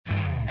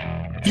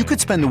You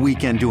could spend the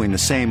weekend doing the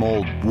same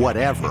old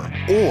whatever,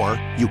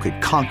 or you could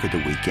conquer the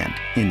weekend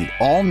in the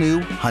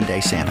all-new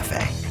Hyundai Santa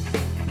Fe.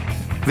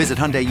 Visit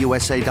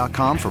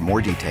HyundaiUSA.com for more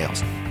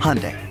details.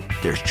 Hyundai,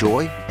 there's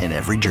joy in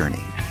every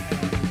journey.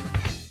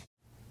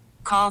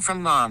 Call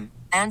from mom.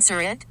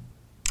 Answer it.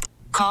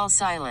 Call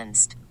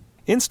silenced.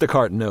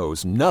 Instacart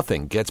knows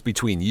nothing gets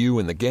between you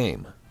and the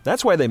game.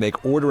 That's why they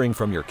make ordering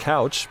from your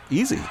couch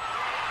easy.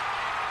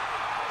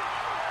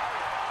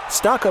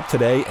 Stock up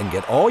today and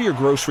get all your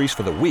groceries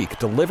for the week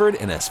delivered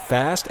in as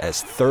fast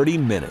as 30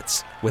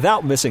 minutes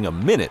without missing a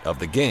minute of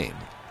the game.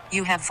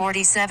 You have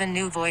 47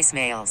 new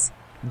voicemails.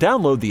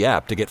 Download the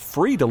app to get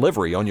free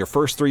delivery on your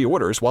first 3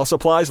 orders while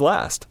supplies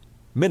last.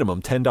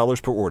 Minimum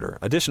 $10 per order.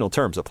 Additional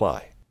terms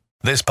apply.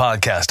 This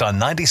podcast on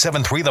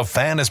 97.3 The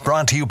Fan is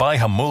brought to you by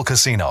Jamul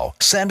Casino,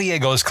 San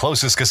Diego's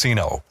closest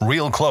casino.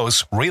 Real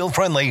close, real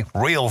friendly,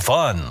 real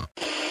fun.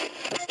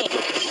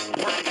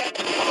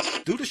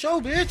 Do the show,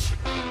 bitch.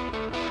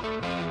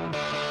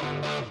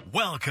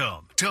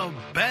 Welcome to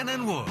Ben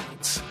and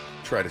Woods.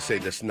 Try to say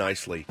this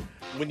nicely.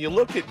 When you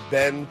look at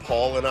Ben,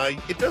 Paul, and I,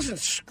 it doesn't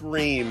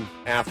scream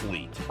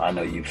athlete. I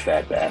know you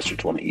fat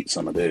bastards want to eat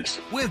some of this.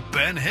 With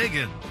Ben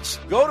Higgins.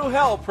 Go to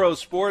hell, pro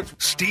sports.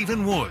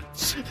 Stephen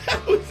Woods.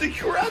 That was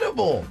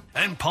incredible.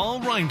 And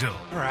Paul Reindl.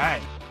 All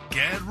right.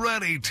 Get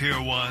ready,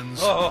 tier ones.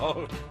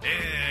 Oh.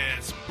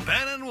 It's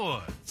Ben and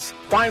Woods.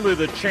 Finally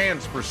the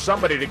chance for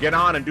somebody to get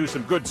on and do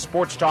some good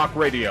sports talk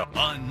radio.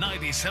 On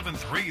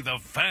 97.3 The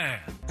Fan.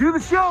 Do the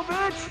show,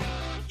 bitch.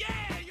 Yeah!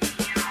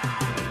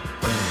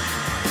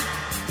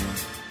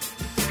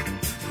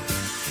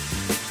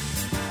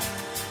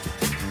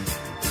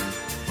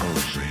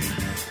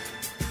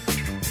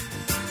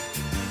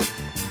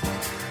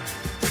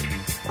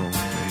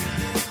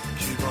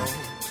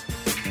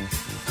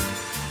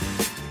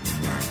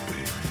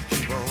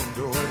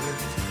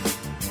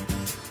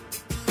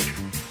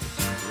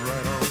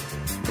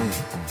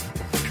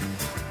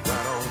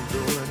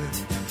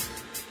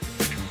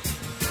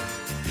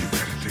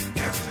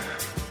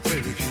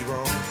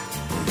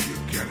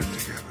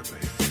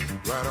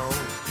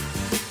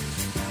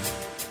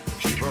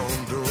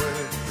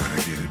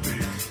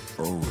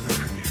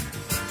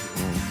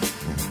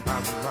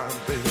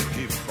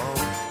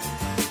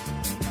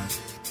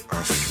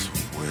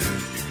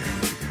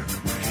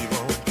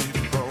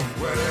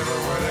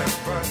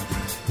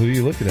 Who are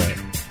you looking at?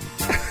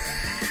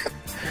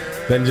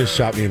 Ben just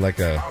shot me like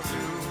a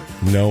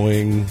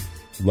knowing,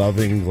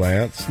 loving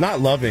glance.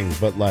 Not loving,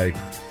 but like,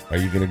 are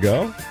you going to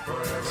go?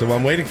 So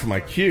I'm waiting for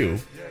my cue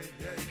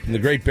from the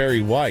great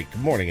Barry White.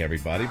 Good morning,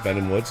 everybody. Ben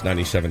and Woods,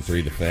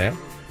 97.3 The Fan.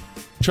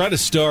 Try to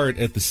start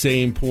at the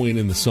same point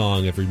in the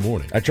song every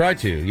morning. I try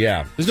to,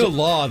 yeah. There's no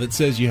law that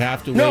says you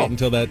have to wait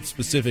until that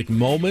specific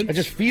moment. I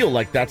just feel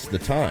like that's the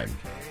time.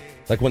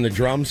 Like when the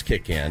drums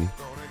kick in,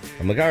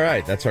 I'm like, all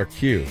right, that's our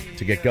cue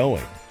to get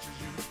going.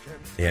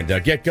 And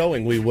get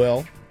going, we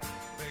will.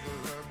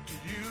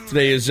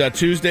 Today is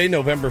Tuesday,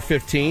 November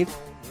 15th.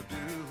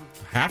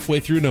 Halfway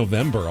through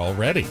November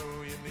already.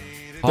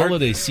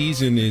 Holiday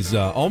season is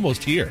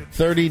almost here.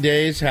 30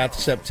 days, half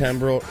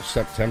September.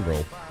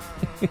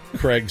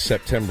 Craig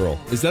Septembril.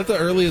 Is that the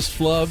earliest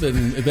flub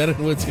in Ben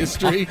and Woods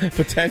history?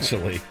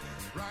 Potentially.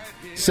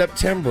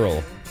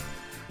 Septembril.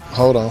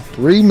 Hold on.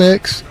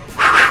 Remix.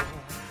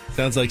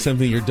 Sounds like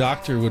something your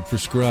doctor would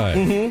prescribe.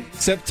 Mm-hmm.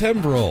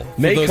 Septembril.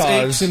 May those cause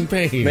aches and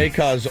pains. May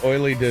cause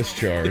oily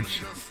discharge.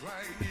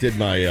 Did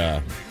my,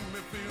 I'll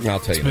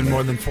tell you. It's been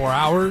more than 4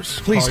 hours.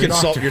 Please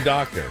consult your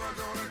doctor.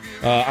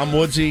 I'm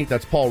Woodsy.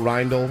 That's Paul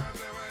Reindl.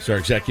 He's our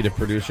executive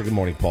producer. Good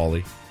morning,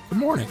 Paulie. Good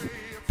morning.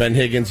 Ben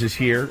Higgins is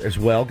here as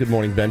well. Good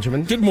morning,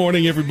 Benjamin. Good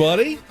morning,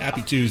 everybody.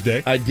 Happy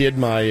Tuesday. I did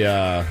my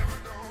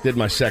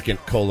second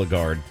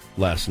Cologuard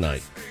last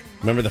night.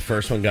 Remember the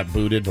first one got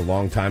booted a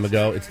long time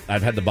ago?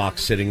 I've had the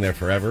box sitting there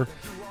forever,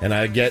 and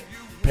I get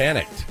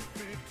panicked.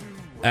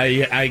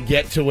 I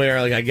get to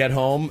where like I get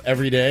home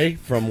every day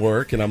from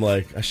work, and I'm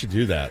like, I should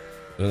do that.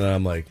 And then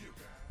I'm like,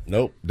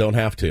 nope, don't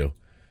have to.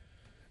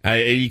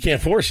 You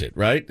can't force it,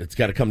 right? It's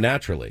got to come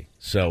naturally.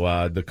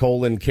 So the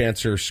colon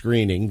cancer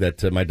screening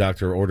that my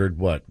doctor ordered,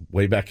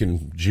 way back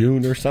in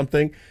June or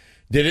something,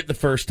 did it the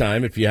first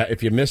time. If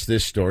you missed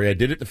this story, I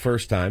did it the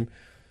first time.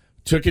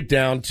 Took it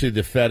down to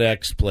the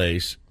FedEx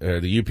place, or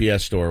the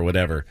UPS store, or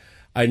whatever.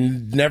 I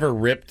never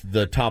ripped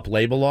the top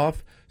label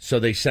off, so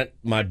they sent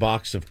my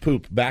box of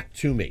poop back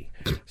to me.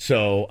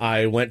 So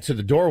I went to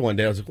the door one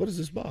day. I was like, what is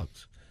this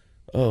box?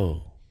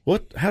 Oh,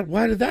 what?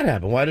 Why did that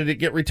happen? Why did it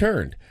get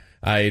returned?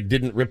 I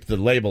didn't rip the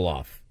label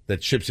off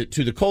that ships it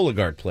to the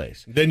Cologuard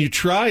place. Then you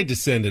tried to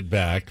send it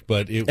back,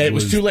 but it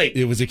was too late.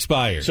 It was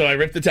expired. So I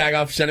ripped the tag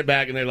off, sent it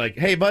back, and they're like,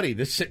 hey, buddy,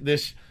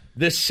 this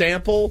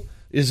sample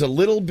is a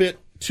little bit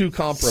too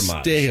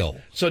compromised. Stale.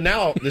 So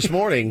now, this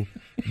morning,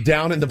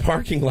 down in the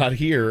parking lot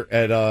here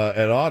at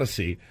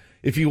Odyssey,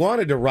 if you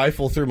wanted to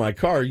rifle through my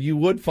car, you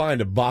would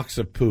find a box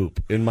of poop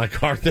in my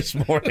car this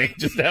morning.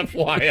 Just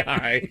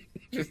FYI.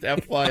 Just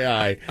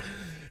FYI.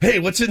 Hey,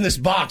 what's in this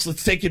box?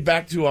 Let's take it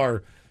back to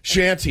our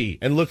shanty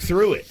and look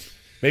through it.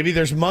 Maybe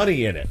there's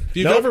money in it. If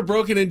you've ever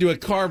broken into a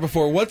car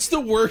before, what's the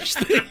worst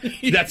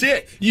thing? That's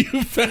it. You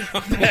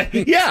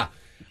found. Yeah.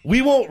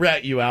 We won't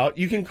rat you out.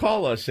 You can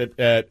call us at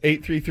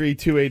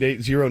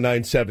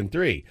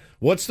 833-288-0973.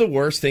 What's the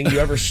worst thing you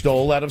ever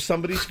stole out of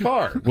somebody's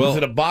car? Was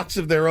it a box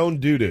of their own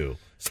doo-doo?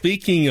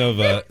 Speaking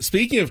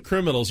of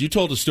criminals, you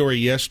told a story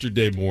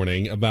yesterday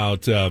morning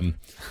about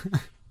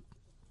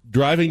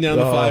driving down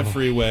the 5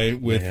 freeway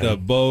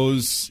with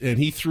Bose, and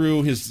he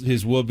threw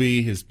his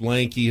whoopee, his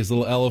blankie, his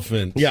little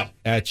elephant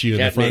at you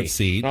in the front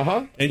seat.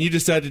 And you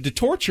decided to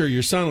torture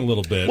your son a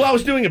little bit. Well, I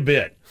was doing a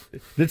bit.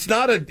 It's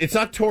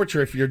not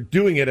torture if you're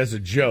doing it as a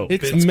joke.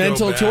 It's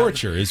mental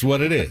torture is what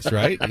it is,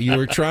 right? You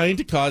were trying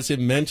to cause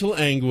him mental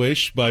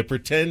anguish by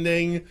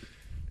pretending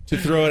to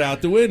throw it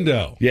out the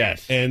window.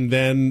 Yes. And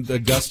then the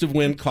gust of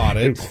wind caught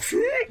it.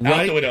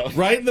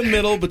 Right in the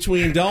middle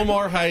between Del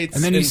Mar Heights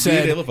and then you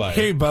said, Via.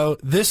 "Hey, Bo,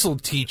 this'll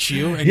teach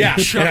you." And you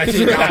chucked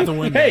it out the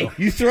window. Hey,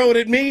 you throw it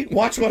at me?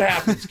 Watch what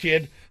happens,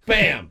 kid.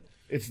 Bam.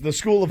 It's the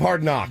school of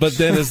hard knocks. But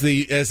then as an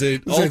it's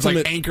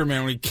ultimate like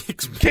Anchorman when he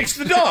kicks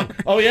the dog.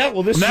 Oh yeah,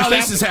 well this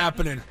is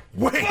happening.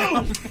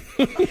 Wham!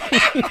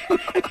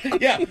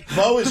 Yeah,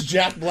 Bo is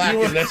Jack Black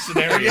in this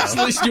scenario. At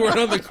least you weren't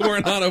on the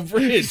Coronado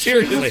Bridge.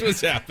 Seriously, this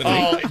was happening.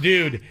 Oh,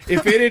 dude,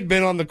 if it had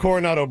been on the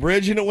Coronado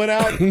Bridge and it went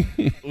out,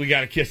 we got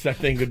to kiss that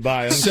thing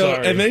goodbye. I'm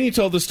sorry. And then you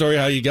told the story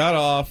how you got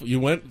off, you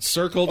went,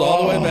 circled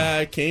all the way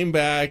back, came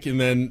back, and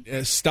then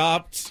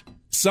stopped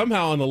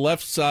somehow on the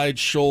left side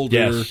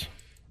shoulder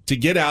to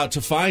get out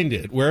to find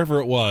it wherever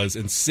it was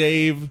and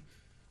save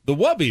the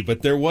wubby.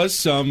 But there was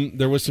some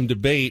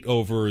debate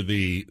over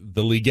the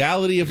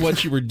legality of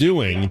what you were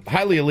doing.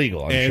 Highly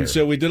illegal, I'm sure.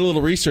 So we did a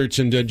little research,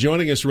 and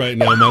joining us right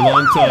now, my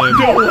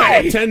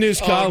longtime 10 News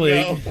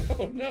colleague,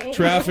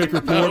 traffic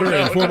reporter,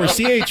 and former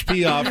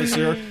CHP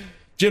officer,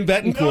 Jim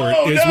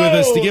Betancourt, is with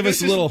us to give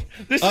us a little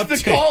This update.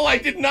 is the call I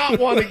did not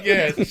want to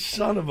get.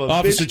 Son of a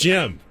Officer bitch.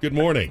 Jim, good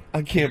morning.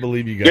 I can't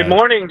believe you guys. Good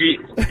morning to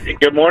you.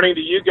 Good morning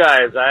to you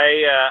guys.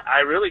 I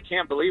really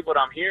can't believe what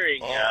I'm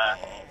hearing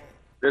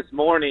this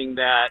morning,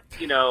 that,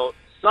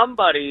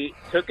 somebody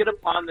took it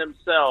upon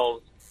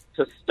themselves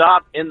to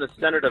stop in the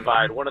center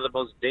divide, one of the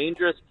most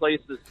dangerous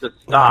places to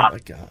stop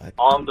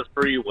on the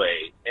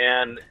freeway.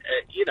 And,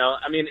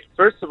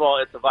 first of all,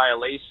 it's a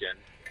violation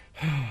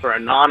for a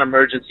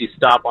non-emergency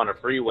stop on a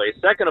freeway.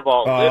 Second of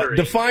all, literally,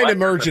 define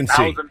emergency.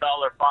 $1,000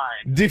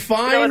 fine.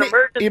 Define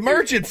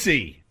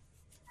emergency.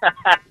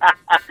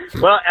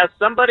 Well, as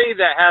somebody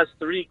that has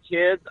 3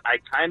 kids, I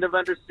kind of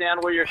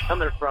understand where you're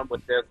coming from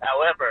with this.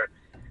 However,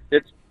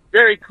 it's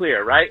very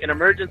clear, right? An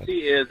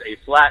emergency is a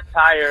flat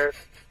tire,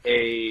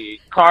 a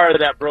car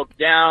that broke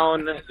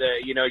down,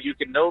 you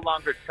can no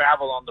longer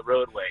travel on the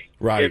roadway.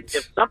 Right.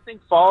 If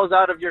something falls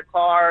out of your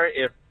car,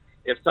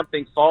 if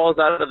something falls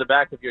out of the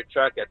back of your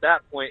truck, at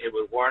that point it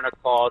would warrant a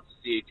call to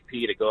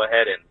CHP to go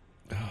ahead and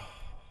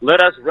let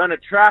us run a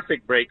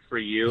traffic break for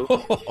you.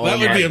 That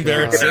would be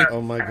embarrassing.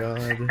 Oh, my God.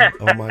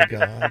 Oh, my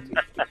God.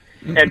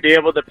 And be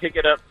able to pick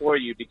it up for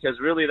you, because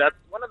really that's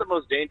one of the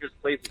most dangerous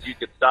places you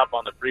could stop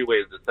on the freeway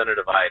is the center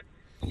divide.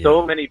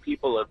 So many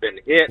people have been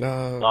hit,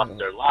 lost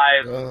their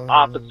lives,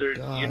 officers,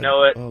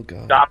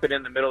 stop it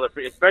in the middle of the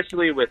freeway,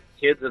 especially with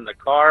kids in the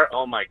car.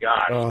 Oh, my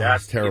gosh.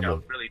 That's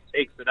terrible. Really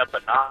takes it up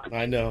a notch.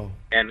 I know.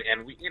 And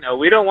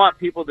we don't want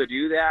people to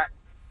do that.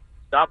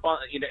 Stop on,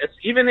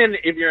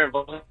 if you're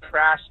involved in a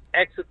crash,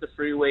 exit the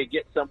freeway,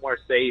 get somewhere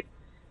safe.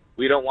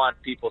 We don't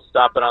want people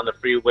stopping on the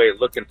freeway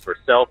looking for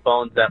cell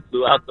phones that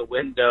flew out the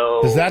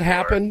window. Does that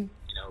happen?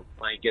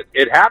 Blankets.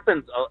 It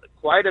happens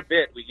quite a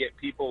bit. We get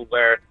people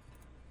where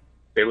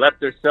they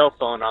left their cell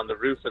phone on the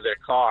roof of their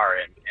car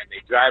and they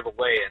drive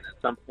away, and at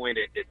some point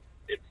it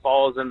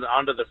falls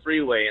onto the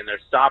freeway, and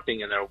they're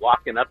stopping and they're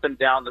walking up and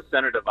down the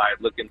center divide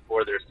looking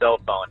for their cell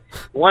phone.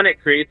 One, it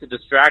creates a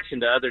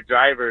distraction to other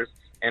drivers,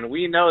 and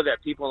we know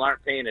that people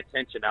aren't paying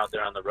attention out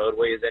there on the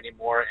roadways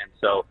anymore, and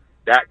so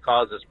that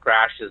causes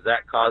crashes,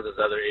 that causes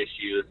other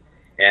issues,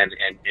 and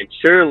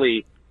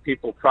surely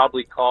people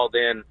probably called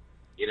in,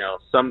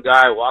 some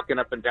guy walking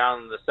up and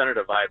down the center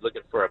divide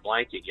looking for a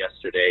blanket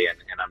yesterday, and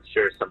I'm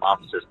sure some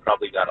officers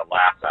probably got a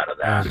laugh out of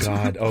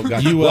that. Oh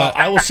God! Well,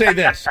 I will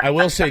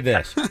say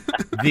this.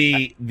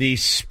 The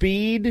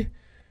speed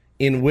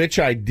in which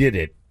I did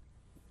it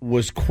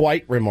was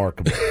quite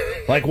remarkable.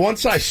 Like,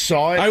 once I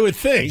saw it, I would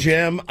think,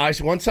 Jim.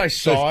 Once I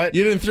saw it,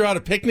 you didn't throw out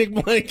a picnic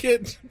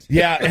blanket.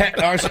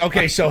 Yeah.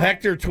 Okay. So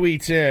Hector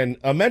tweets in,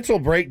 a mental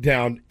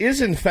breakdown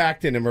is in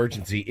fact an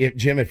emergency.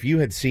 Jim, if you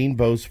had seen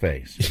Bo's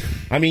face,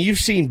 I mean, you've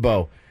seen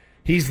Bo.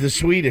 He's the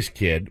sweetest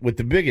kid with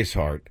the biggest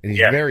heart, and he's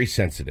very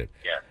sensitive.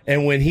 Yeah.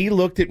 And when he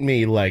looked at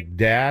me like,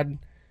 Dad,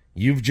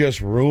 you've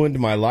just ruined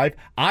my life,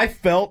 I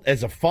felt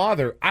as a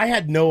father I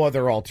had no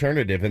other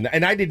alternative, and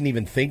I didn't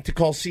even think to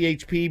call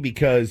CHP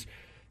because,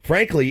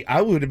 frankly,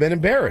 I would have been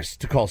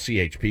embarrassed to call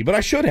CHP, but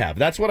I should have.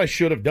 That's what I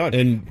should have done.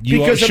 And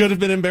you should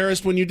have been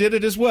embarrassed when you did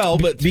it as well,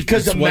 but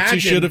because it's what you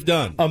should have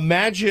done.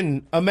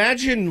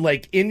 Imagine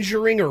like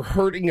injuring or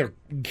hurting or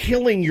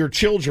killing your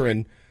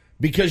children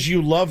because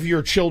you love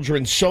your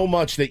children so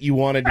much that you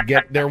wanted to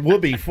get their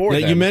whoopee for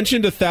them. You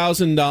mentioned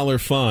 $1,000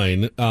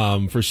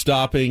 fine for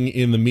stopping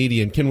in the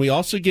median. Can we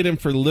also get him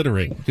for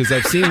littering? Because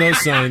I've seen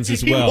those signs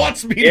as well. He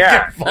wants me to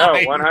get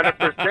fined.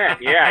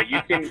 100%. Yeah,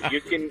 you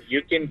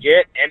can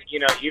get, and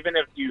even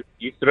if you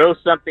throw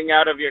something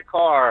out of your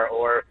car,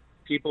 or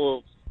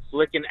people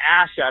flicking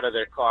ash out of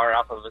their car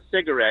off of a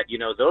cigarette,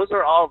 those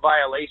are all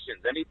violations.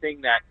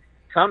 Anything that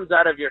comes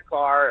out of your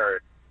car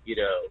or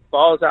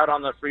falls out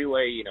on the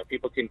freeway,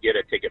 people can get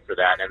a ticket for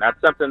that. And that's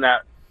something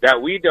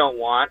that we don't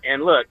want.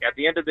 And look, at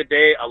the end of the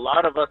day, a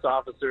lot of us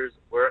officers,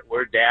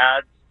 we're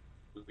dads.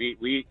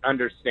 We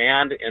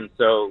understand, and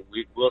so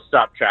we'll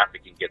stop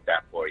traffic and get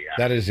that for you.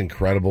 That is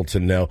incredible to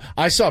know.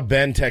 I saw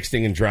Ben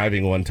texting and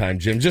driving one time,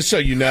 Jim, just so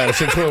you know,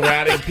 since we're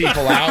ratting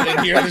people out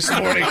in here this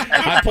morning.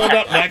 I pulled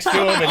up next to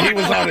him, and he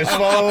was on his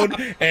phone,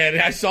 and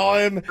I saw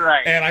him,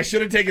 and I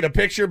should have taken a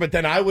picture, but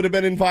then I would have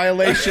been in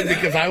violation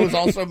because I was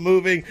also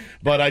moving.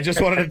 But I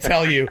just wanted to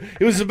tell you,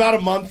 it was about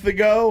a month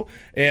ago,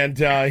 and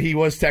he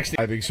was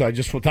texting, so I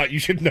just thought you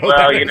should know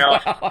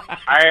that.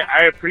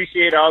 I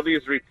appreciate all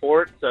these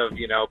reports of,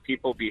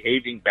 people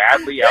behaving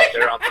badly out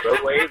there on the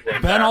roadways.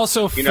 And, Ben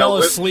also fell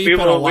asleep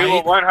at a light. We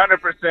will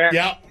 100%.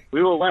 Yep.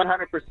 We will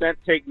 100%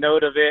 take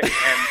note of it, and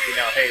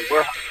hey,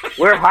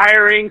 we're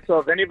hiring. So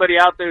if anybody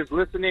out there is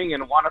listening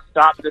and want to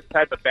stop this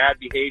type of bad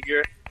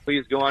behavior,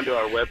 please go onto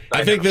our website.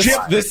 I think this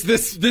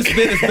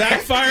bit is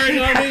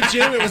backfiring on me,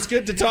 Jim. It was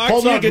good to talk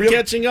to you, good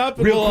catching up.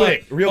 Real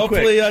quick.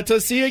 Hopefully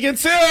to see you again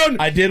soon.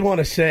 I did want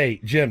to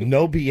say, Jim,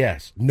 no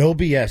BS. No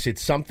BS.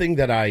 It's something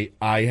that I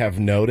have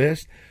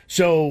noticed.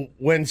 So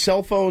when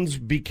cell phones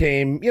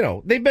became,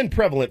 they've been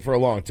prevalent for a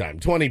long time,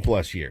 20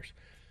 plus years.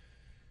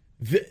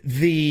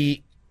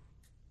 It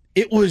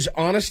was,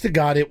 honest to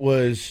God, it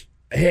was,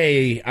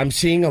 hey, I'm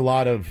seeing a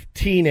lot of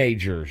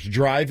teenagers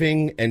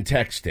driving and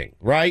texting,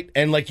 right?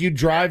 And like you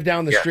drive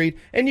down the street,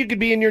 and you could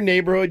be in your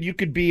neighborhood, you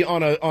could be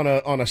on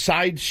a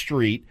side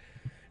street.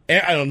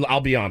 And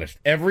I'll be honest,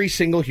 every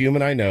single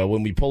human I know,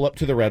 when we pull up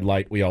to the red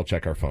light, we all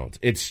check our phones.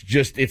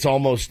 It's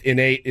almost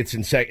innate. It's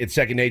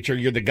second nature.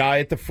 You're the guy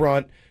at the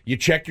front. You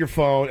check your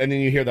phone, and then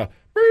you hear the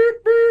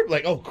beep, beep,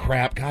 like, oh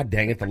crap, god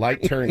dang it, the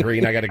light turned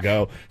green, I gotta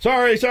go.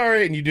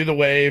 Sorry, and you do the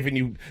wave,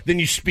 and then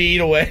you speed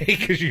away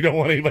because you don't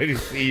want anybody to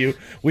see you.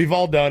 We've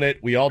all done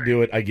it. We all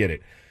do it. I get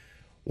it.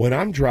 When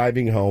I'm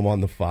driving home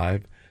on the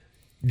 5,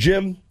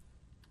 Jim,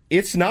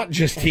 it's not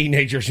just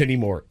teenagers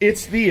anymore.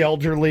 It's the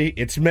elderly,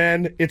 it's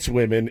men, it's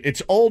women,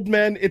 it's old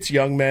men, it's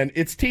young men,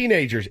 it's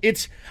teenagers.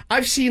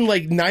 I've seen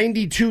like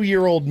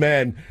 92-year-old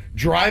men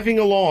driving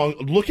along,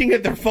 looking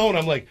at their phone.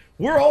 I'm like,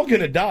 we're all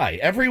going to die.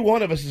 Every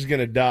one of us is going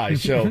to die.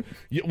 So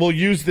we'll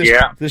use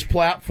this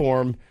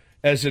platform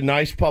as a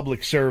nice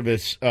public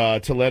service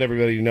to let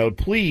everybody know,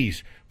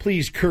 please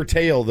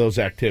curtail those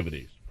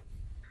activities.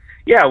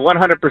 Yeah,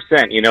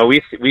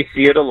 100%. We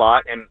see it a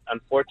lot, and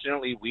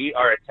unfortunately, we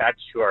are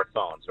attached to our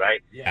phones,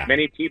 right? Yeah.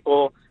 Many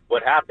people,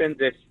 what happens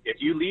if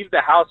you leave the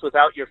house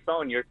without your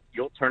phone,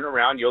 you'll turn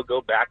around, you'll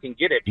go back and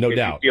get it because no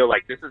doubt. You feel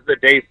like this is the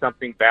day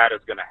something bad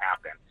is going to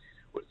happen.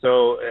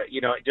 So,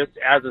 just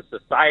as a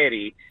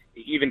society,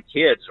 even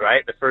kids,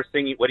 right? The first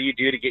thing, what do you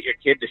do to get your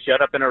kid to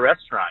shut up in a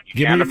restaurant?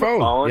 You hand them a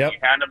phone. Yep. You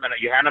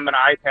hand them an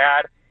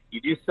iPad. You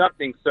do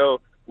something.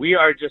 So we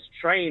are just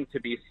trained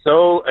to be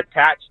so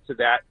attached to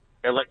that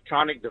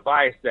electronic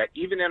device that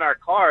even in our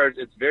cars,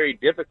 it's very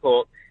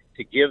difficult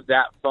to give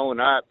that phone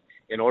up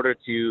in order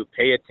to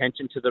pay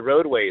attention to the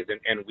roadways.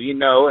 And we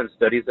know, and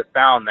studies have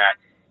found that,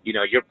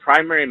 your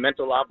primary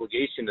mental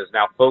obligation is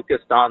now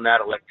focused on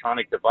that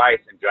electronic device,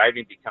 and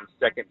driving becomes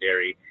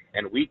secondary.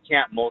 And we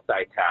can't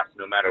multitask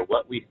no matter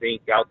what we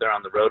think out there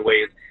on the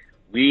roadways.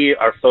 We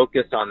are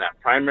focused on that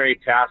primary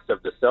task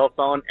of the cell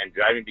phone, and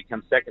driving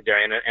becomes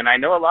secondary. And I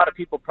know a lot of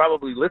people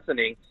probably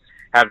listening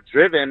have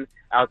driven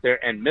out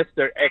there and missed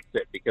their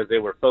exit because they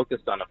were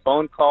focused on a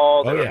phone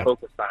call, they were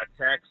focused on a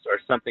text, or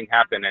something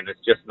happened, and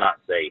it's just not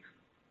safe.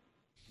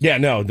 Yeah,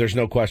 no, there's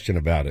no question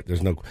about it.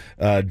 There's no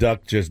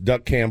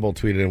Duck Campbell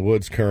tweeted in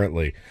Woods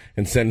currently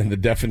and sending the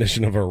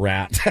definition of a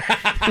rat.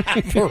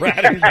 For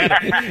ratting.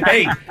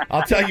 Hey,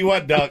 I'll tell you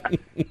what, Duck.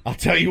 I'll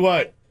tell you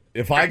what.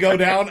 If I go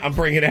down, I'm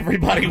bringing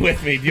everybody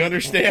with me. Do you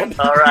understand?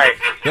 All right.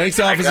 Thanks,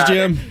 Officer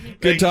Jim.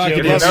 Good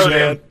talking to you,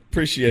 man.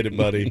 Appreciate it,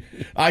 buddy.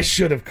 I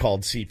should have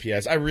called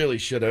CPS. I really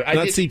should have.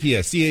 Not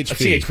CPS,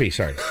 CHP. CHP,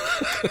 sorry.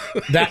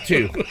 That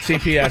too.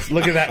 CPS.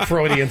 Look at that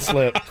Freudian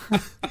slip.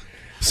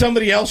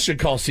 Somebody else should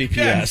call CPS.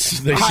 Yes.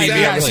 They see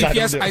me on the side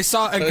of the- I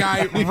saw a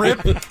guy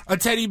rip a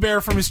teddy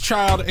bear from his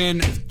child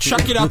and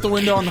chuck it out the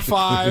window on the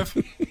 5.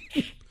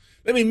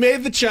 Then he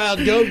made the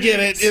child go get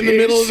it in the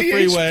middle of the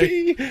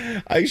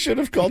freeway. I should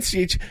have called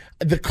CH.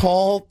 The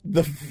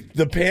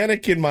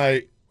panic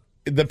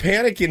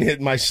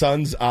in my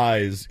son's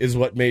eyes is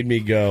what made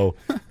me go,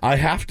 I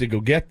have to go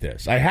get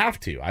this.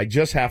 I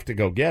just have to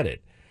go get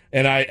it.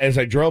 And as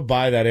I drove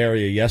by that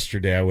area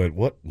yesterday, I went,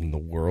 what in the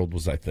world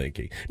was I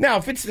thinking? Now,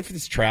 if it's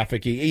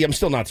trafficy, I'm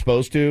still not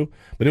supposed to,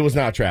 but it was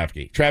not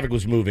trafficy. Traffic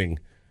was moving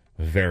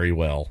very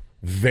well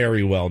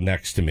very well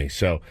next to me.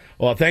 So,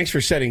 well, thanks for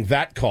setting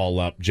that call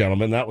up,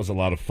 gentlemen. That was a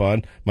lot of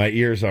fun. My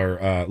ears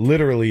are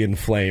literally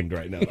inflamed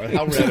right now.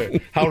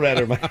 How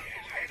red are my...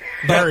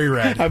 Very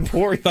red. I'm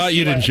pouring. Thought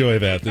you'd enjoy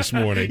that this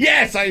morning.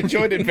 Yes, I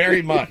enjoyed it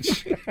very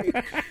much.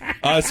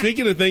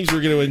 Speaking of things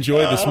we're going to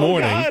enjoy this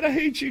morning. God, I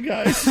hate you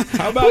guys.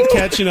 How about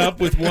catching up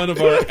with one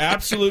of our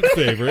absolute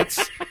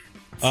favorites?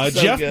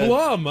 Jeff good.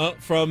 Blum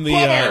from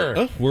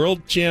the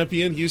world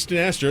champion Houston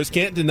Astros.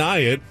 Can't deny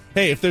it.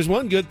 Hey, if there's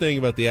one good thing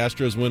about the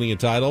Astros winning a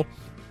title,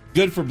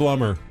 good for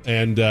Blummer.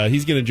 And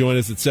he's going to join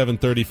us at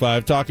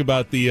 7:35. Talk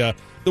about the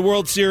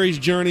World Series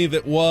journey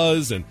that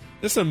was, and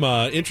there's some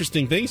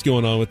interesting things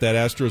going on with that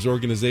Astros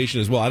organization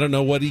as well. I don't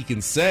know what he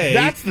can say.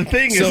 That's the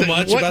thing. So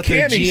much about the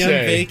GM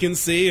say?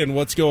 vacancy and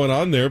what's going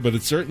on there, but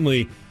it's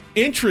certainly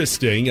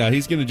interesting.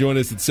 He's going to join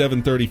us at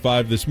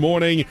 7:35 this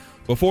morning.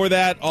 Before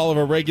that, all of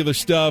our regular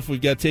stuff.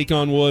 We've got Take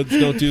on Woods,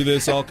 Don't Do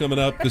This, all coming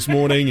up this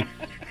morning.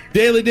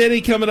 Daily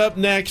Ditty coming up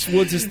next.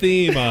 Woods'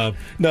 theme. My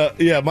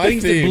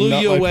things theme, that blew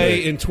not you my away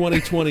pick. in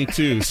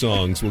 2022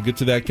 songs. We'll get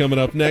to that coming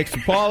up next.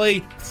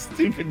 Paulie.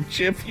 Stupid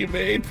chip you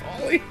made,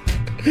 Paulie.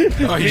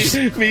 Oh,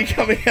 me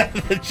coming out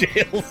of the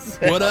jail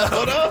cell. What up?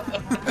 What up?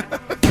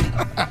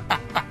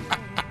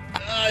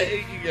 I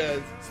hate you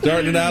guys.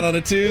 Starting it out on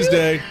a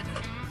Tuesday.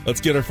 Let's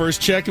get our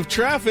first check of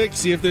traffic,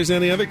 see if there's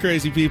any other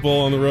crazy people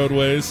on the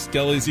roadways.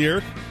 Kelly's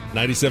here,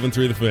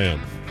 97.3 The Fan.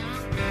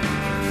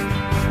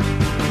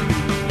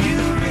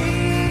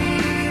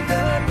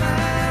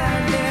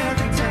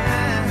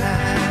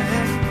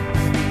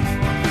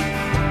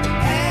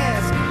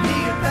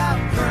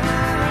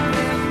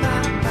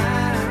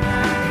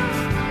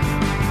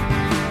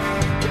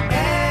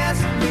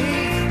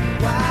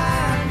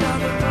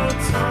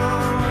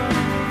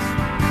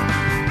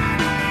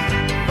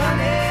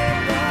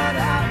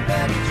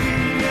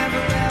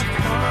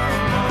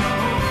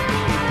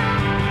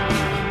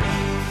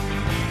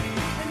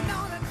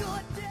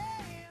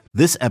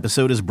 This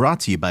episode is brought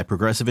to you by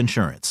Progressive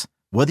Insurance.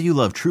 Whether you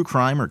love true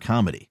crime or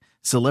comedy,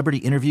 celebrity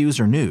interviews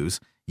or news,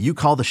 you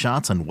call the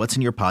shots on what's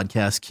in your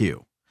podcast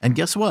queue. And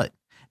guess what?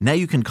 Now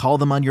you can call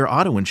them on your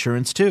auto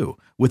insurance too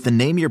with the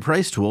Name Your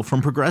Price tool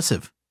from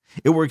Progressive.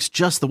 It works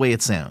just the way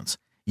it sounds.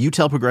 You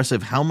tell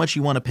Progressive how much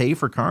you want to pay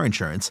for car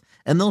insurance,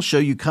 and they'll show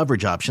you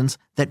coverage options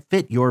that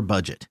fit your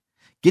budget.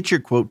 Get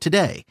your quote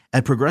today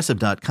at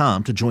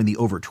Progressive.com to join the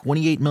over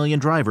 28 million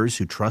drivers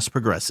who trust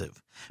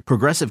Progressive.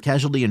 Progressive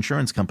Casualty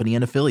Insurance Company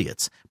and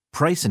Affiliates.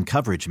 Price and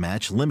coverage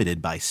match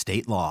limited by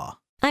state law.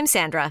 I'm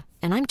Sandra,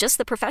 and I'm just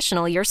the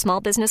professional your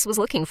small business was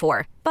looking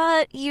for.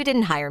 But you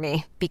didn't hire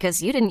me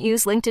because you didn't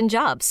use LinkedIn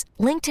Jobs.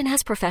 LinkedIn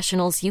has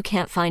professionals you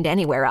can't find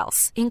anywhere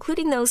else,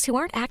 including those who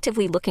aren't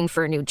actively looking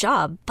for a new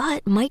job,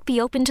 but might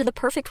be open to the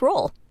perfect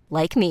role,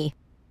 like me.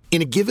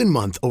 In a given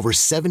month, over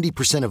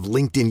 70% of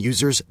LinkedIn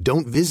users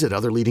don't visit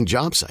other leading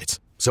job sites.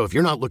 So if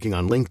you're not looking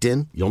on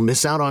LinkedIn, you'll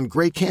miss out on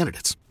great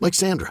candidates like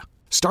Sandra.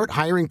 Start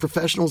hiring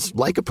professionals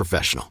like a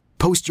professional.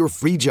 Post your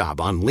free job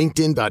on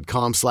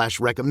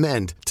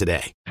linkedin.com/recommend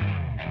today.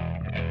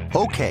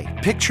 Okay,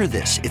 picture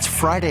this. It's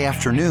Friday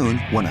afternoon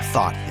when a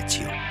thought hits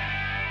you.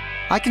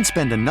 I can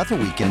spend another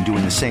weekend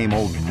doing the same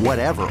old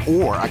whatever,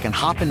 or I can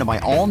hop into my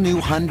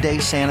all-new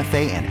Hyundai Santa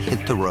Fe and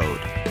hit the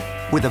road.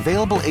 With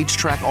available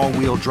H-Track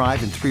all-wheel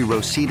drive and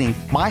 3-row seating,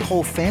 my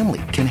whole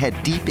family can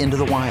head deep into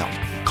the wild.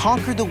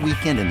 Conquer the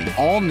weekend in the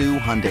all-new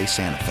Hyundai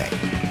Santa Fe.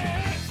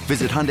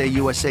 Visit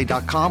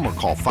HyundaiUSA.com or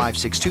call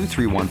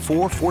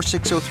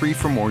 562-314-4603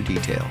 for more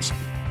details.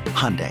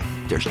 Hyundai,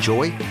 there's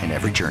joy in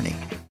every journey.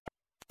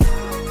 Yeah.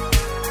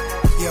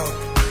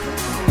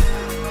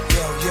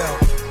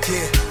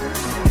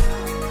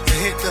 The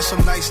hit, there's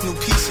some nice new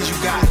pieces you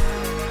got.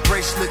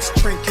 Bracelets,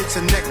 trinkets,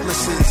 and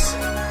necklaces.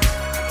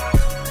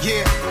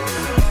 Yeah.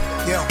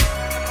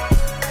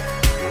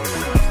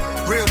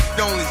 Real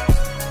only.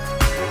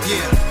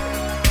 Yeah.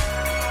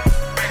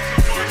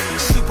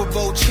 Super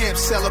Bowl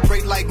champs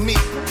celebrate like me.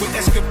 With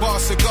Escobar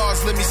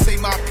cigars, let me say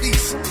my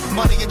piece.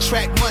 Money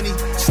attract money,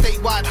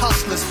 statewide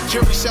hustlers.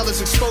 Jury sellers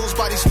exposed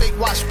by these fake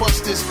watch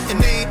busters. And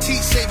they ain't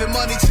teach saving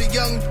money to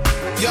young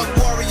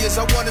warriors.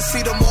 I wanna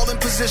see them all in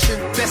position.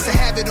 Best to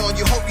have it on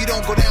you, hope you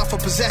don't go down for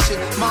possession.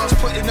 Mom's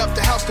putting up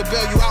the house to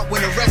bail you out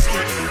when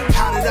arrested.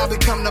 How did I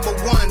become number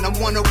one? I'm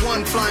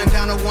 101, flying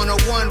down a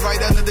 101,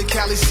 right under the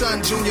Cali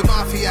sun. Junior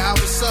Mafia, I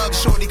was sub,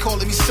 shorty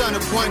calling me son.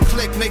 If one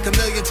click, make $1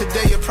 million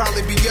today, it'll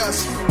probably be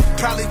us.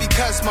 Probably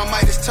because my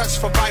mic is touched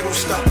for viral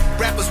stuff.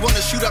 Rappers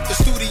wanna shoot up the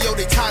studio,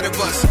 they tired of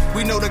us.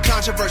 We know the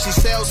controversy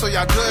sells, so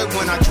y'all good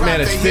when I drop.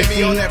 Man, it's they hear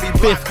me on every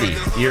block.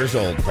 50 years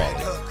old,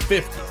 probably.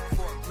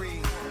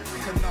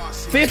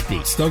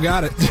 50. Still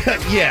got it.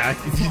 Yeah,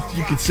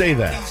 you could say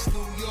that.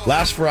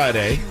 Last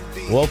Friday,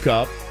 woke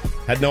up,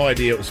 had no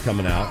idea it was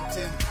coming out.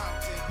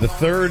 The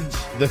third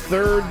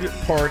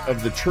part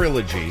of the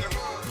trilogy.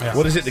 Yeah.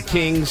 What is it? The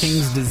King's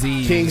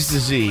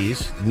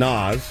Disease.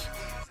 Nas.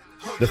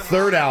 The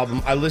third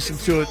album. I listened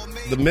to it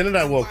the minute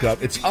I woke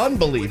up. It's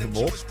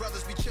unbelievable.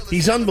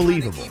 He's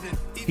unbelievable.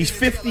 He's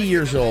 50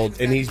 years old,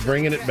 and he's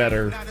bringing it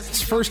better.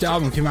 His first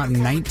album came out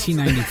in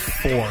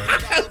 1994.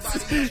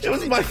 It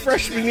was my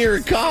freshman year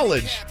in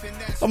college.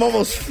 I'm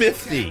almost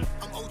 50.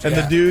 And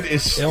the dude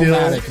is still...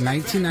 Illmatic,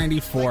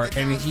 1994,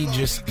 and he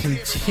just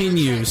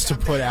continues to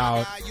put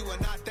out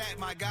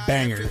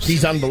bangers.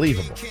 He's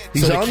unbelievable.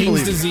 He's so the unbelievable.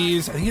 King's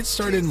Disease, I think it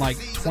started in like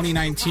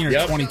 2019 or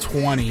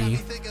 2020.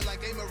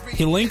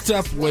 He linked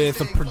up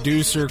with a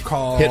producer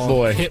called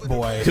Hit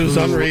Boy, who's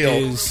unreal.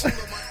 Is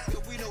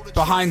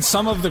behind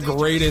some of the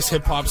greatest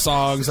hip-hop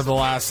songs of the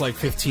last like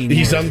 15 years.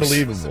 He's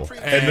unbelievable.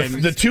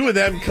 And the two of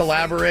them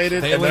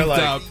collaborated, and they're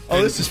like,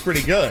 this is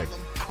pretty good.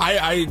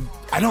 I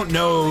don't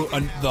know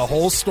the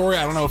whole story.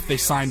 I don't know if they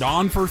signed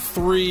on for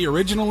 3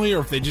 originally or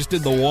if they just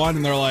did the 1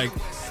 and they're like,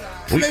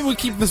 maybe we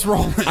keep this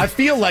rolling. I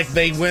feel like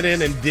they went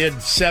in and did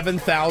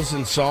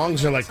 7,000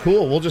 songs. They're like,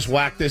 cool, we'll just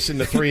whack this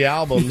into 3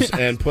 albums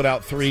and put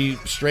out 3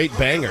 straight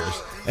bangers.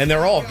 And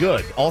they're all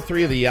good. All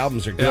 3 of the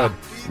albums are good.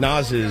 Yeah.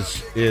 Nas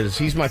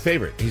he's my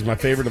favorite. He's my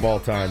favorite of all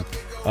time.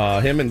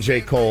 Him and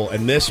J. Cole.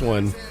 And this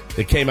one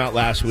that came out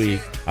last week,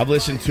 I've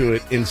listened to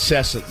it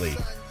incessantly.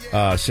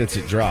 Since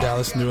it dropped.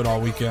 Dallas knew it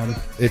all weekend.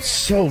 It's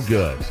so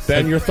good.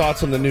 Ben, your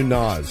thoughts on the new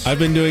Nas? I've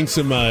been doing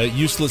some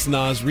useless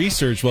Nas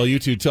research while you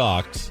two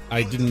talked.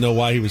 I didn't know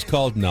why he was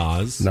called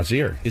Nas.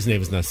 Nasir. His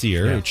name is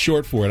Nasir. Yeah. It's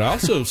short for it. I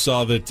also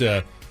saw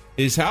that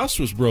his house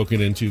was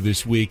broken into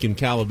this week in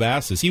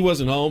Calabasas. He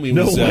wasn't home. He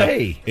was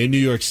in New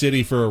York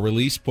City for a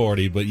release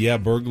party. But,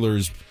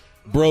 burglars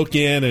broke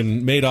in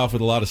and made off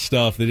with a lot of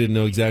stuff. They didn't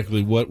know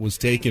exactly what was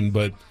taken,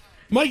 but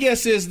my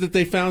guess is that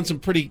they found some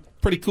pretty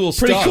cool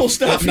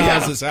stuff at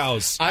Nas's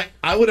house.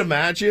 I would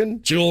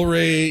imagine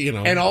jewelry,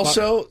 and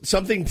also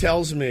something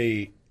tells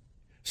me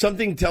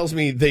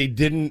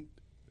they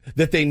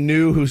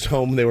knew whose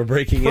home they were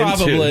breaking into.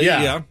 Probably,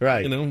 yeah,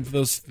 right.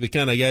 The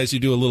kind of guys who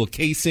do a little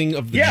casing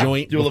of the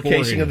joint. Do a little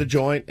casing of the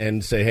joint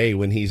and say, hey,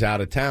 when he's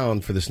out of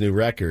town for this new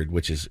record,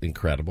 which is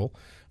incredible.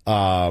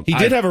 He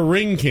did have a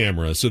Ring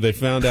camera, so they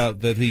found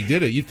out that he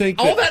did it. You think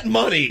all that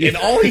money and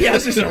all he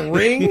has is a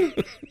Ring?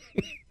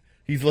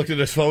 He's looked at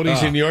his phone.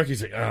 He's in New York.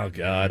 He's like, "Oh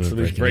God,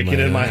 somebody's breaking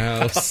in my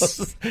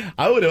house."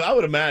 I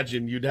would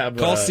imagine you'd have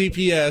call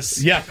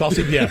CPS. Yeah, call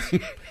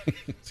CPS.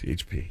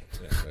 CHP.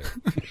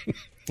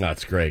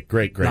 That's great.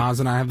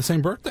 Nas and I have the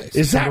same birthday.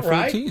 Is that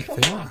right?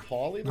 14th. Yeah,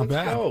 Paulie, not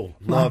bad. Go.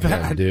 Love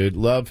him, dude.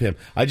 Love him.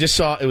 I just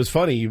saw. It was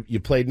funny. You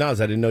played Nas.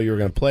 I didn't know you were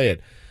going to play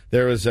it.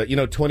 There was,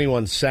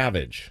 21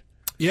 Savage.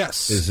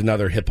 Yes. Is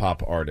another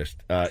hip-hop artist.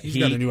 He's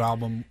got a new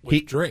album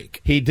with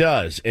Drake. He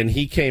does, and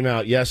he came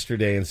out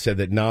yesterday and said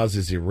that Nas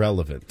is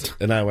irrelevant.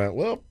 And I went,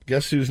 well,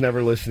 guess who's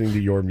never listening to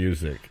your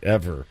music,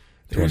 ever?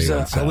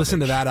 I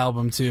listened to that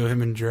album, too,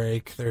 him and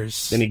Drake.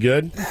 There's any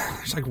good?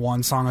 There's like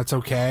one song that's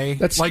okay.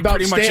 That's like about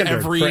pretty much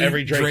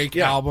every Drake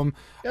album.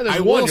 Yeah, there's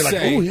I one, will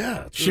say,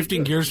 like,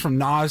 shifting gears from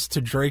Nas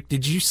to Drake,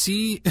 did you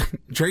see,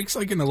 Drake's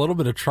like in a little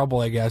bit of trouble,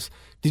 I guess.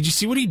 Did you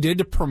see what he did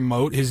to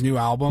promote his new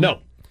album?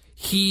 No.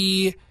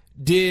 He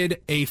did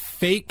a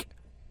fake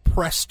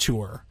press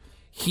tour.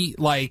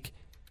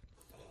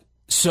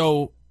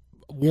 So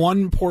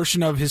one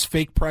portion of his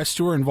fake press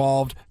tour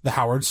involved the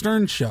Howard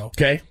Stern show.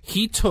 Okay.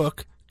 He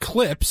took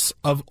clips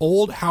of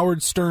old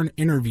Howard Stern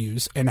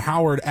interviews and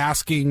Howard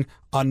asking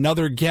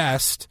another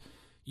guest,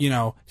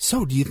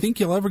 so do you think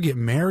you'll ever get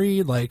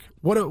married? Like,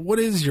 what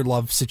is your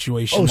love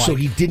situation like? So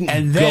he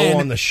didn't go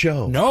on the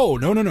show.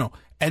 No.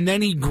 And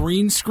then he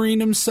green screened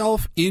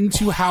himself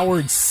into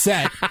Howard's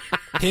set,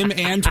 him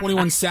and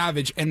 21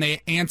 Savage, and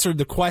they answered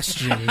the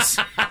questions.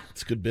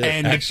 It's a good bit.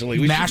 And actually,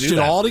 we mashed should do it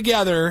that. all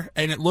together,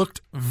 and it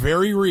looked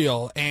very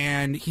real.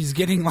 And he's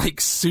getting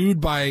sued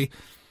by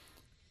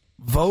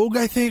Vogue,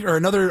 I think, or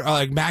another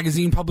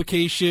magazine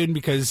publication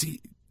because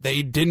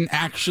they didn't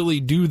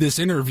actually do this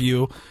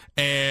interview,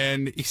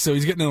 and so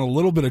he's getting in a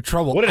little bit of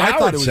trouble. What did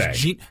Howard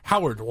say?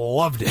 Howard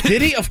loved it.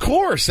 Did he? Of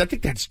course. I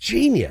think that's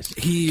genius.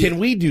 Can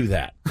we do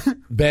that?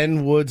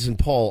 Ben Woods and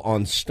Paul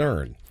on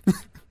Stern.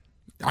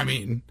 I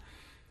mean,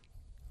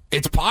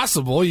 it's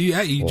possible.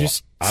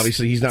 Just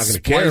obviously he's not going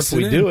to care if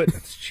we do it.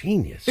 That's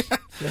genius.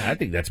 I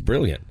think that's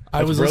brilliant.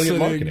 I was listening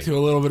marketing. to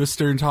a little bit of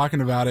Stern talking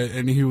about it,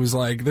 and he was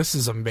like, "This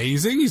is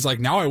amazing." He's like,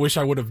 "Now I wish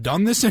I would have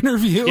done this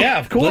interview." Yeah,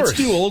 of course. Let's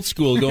do old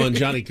school. Go on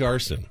Johnny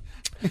Carson.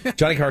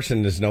 Johnny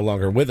Carson is no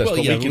longer with us, but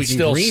we can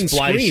still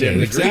splice in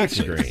the green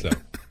screen. So.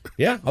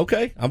 Yeah,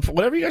 okay.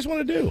 Whatever you guys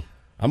want to do.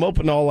 I'm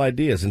open to all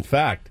ideas. In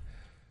fact,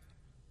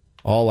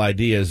 all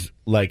ideas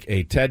like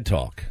a TED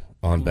Talk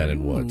on Ben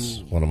and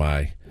Woods. One of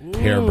my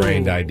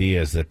harebrained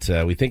ideas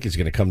that we think is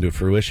going to come to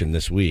fruition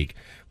this week.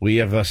 We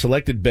have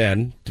selected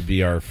Ben to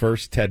be our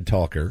first TED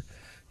Talker,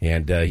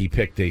 and he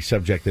picked a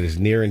subject that is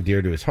near and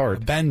dear to his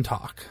heart. Ben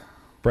Talk.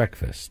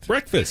 Breakfast.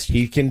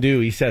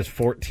 He says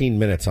 14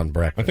 minutes on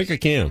breakfast. I think I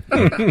can.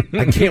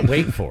 I can't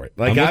wait for it.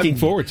 I'm looking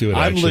forward to it,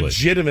 actually. I'm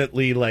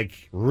legitimately,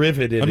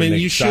 riveted and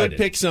you excited. should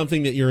pick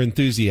something that you're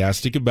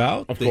enthusiastic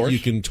about. Of that course. You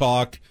can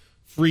talk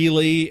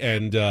freely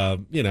and,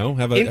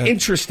 have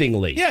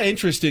interestingly. Yeah,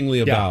 interestingly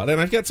about. And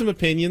I've got some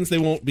opinions. They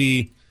won't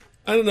be,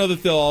 I don't know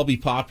that they'll all be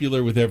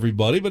popular with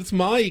everybody, but it's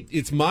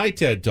my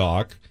TED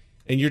Talk,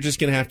 and you're just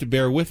going to have to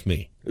bear with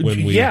me. And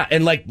me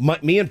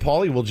and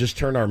Paulie will just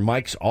turn our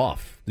mics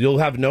off. You'll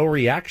have no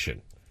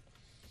reaction.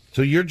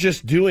 So you're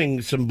just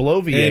doing some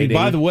bloviating. And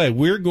by the way,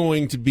 we're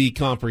going to be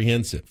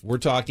comprehensive. We're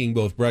talking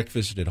both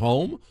breakfast at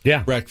home,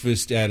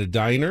 breakfast at a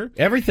diner.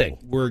 Everything.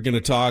 We're going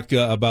to talk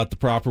about the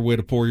proper way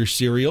to pour your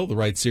cereal, the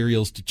right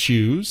cereals to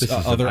choose,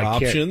 other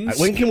options.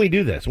 When can we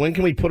do this? When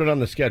can we put it on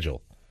the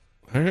schedule?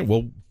 All right,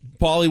 well,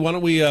 Paulie, why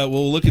don't we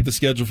we'll look at the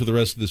schedule for the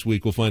rest of this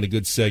week. We'll find a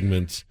good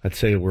segment I'd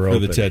say we're for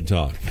open. the TED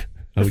Talk.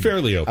 We're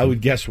fairly open. I would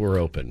guess we're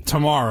open.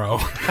 Tomorrow.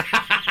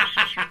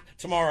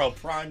 Tomorrow,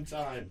 prime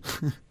time.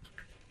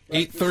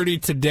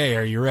 8:30 today.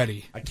 Are you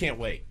ready? I can't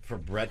wait for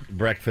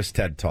breakfast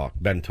TED Talk,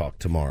 Ben Talk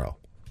tomorrow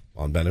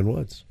on Ben and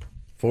Woods.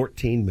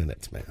 14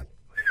 minutes, man.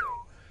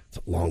 It's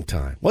a long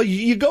time. Well,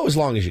 you go as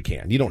long as you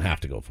can. You don't have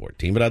to go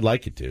 14, but I'd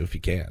like you to if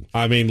you can.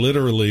 I mean,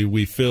 literally,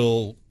 we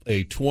fill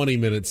a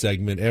 20-minute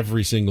segment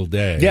every single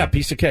day. Yeah,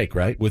 piece of cake,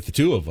 right? With the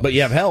two of us. But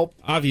you have help.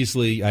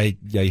 Obviously, I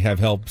have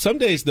help. Some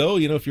days, though,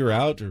 if you're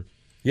out or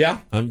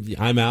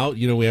I'm out,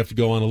 we have to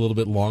go on a little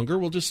bit longer.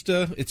 We'll just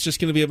it's just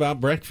going to be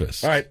about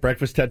breakfast. All right,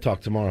 breakfast TED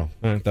Talk tomorrow.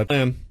 All right, that's the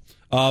plan.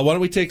 Why don't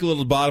we take a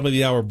little bottom of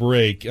the hour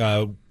break?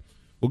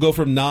 We'll go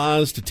from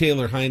Nas to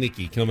Taylor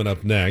Heineke coming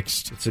up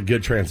next. It's a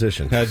good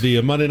transition. Had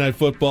the Monday Night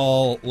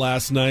Football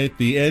last night,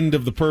 the end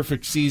of the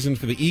perfect season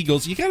for the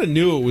Eagles. You kind of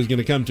knew it was going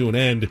to come to an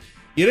end.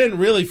 You didn't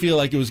really feel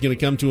like it was going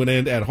to come to an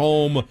end at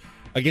home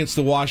against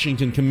the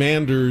Washington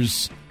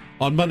Commanders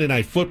on Monday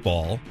Night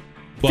Football.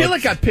 I feel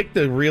like I picked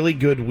a really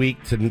good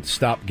week to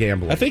stop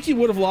gambling. I think you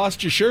would have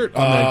lost your shirt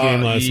on that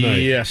game last night.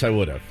 Yes, I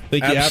would have. I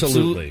think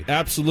you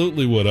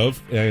absolutely would have.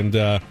 And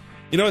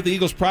you know what? The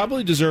Eagles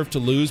probably deserved to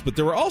lose, but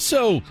there were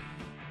also,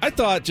 I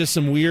thought, just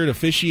some weird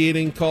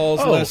officiating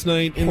calls last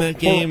night in that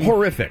game.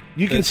 Horrific.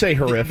 You can say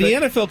horrific. The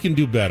NFL can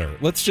do better.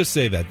 Let's just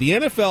say that. The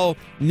NFL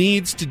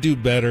needs to do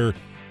better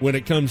when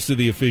it comes to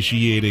the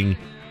officiating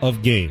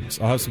of games.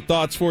 I'll have some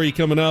thoughts for you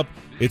coming up.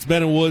 It's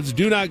Ben and Woods.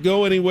 Do not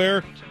go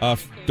anywhere.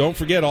 Don't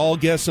forget, all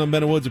guests on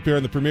Ben and Woods appear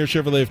on the Premier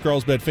Chevrolet of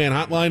Carlsbad fan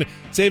hotline.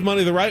 Save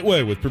money the right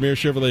way with Premier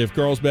Chevrolet of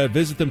Carlsbad.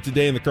 Visit them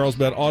today in the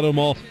Carlsbad Auto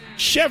Mall.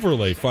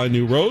 Chevrolet, find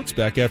new roads.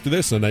 Back after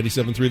this on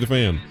 97.3 The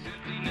Fan.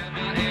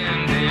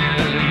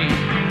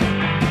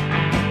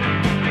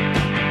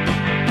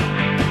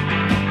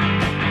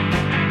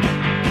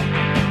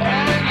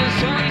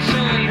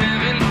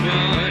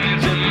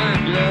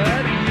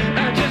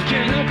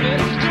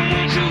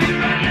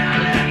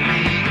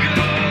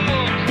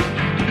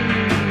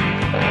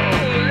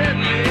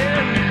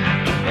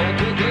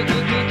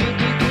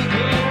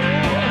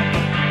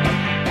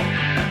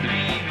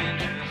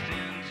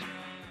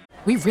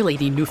 We really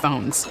need new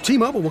phones.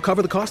 T-Mobile will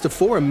cover the cost of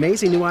 4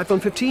 amazing new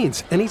iPhone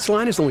 15s, and each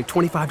line is only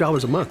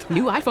 $25 a month.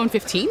 New iPhone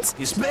 15s?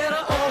 It's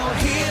better over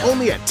here.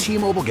 Only at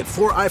T-Mobile, get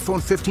 4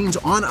 iPhone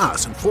 15s on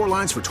us and 4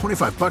 lines for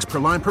 $25 per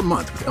line per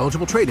month with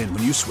eligible trade-in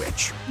when you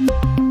switch.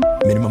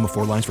 Minimum of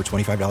 4 lines for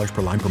 $25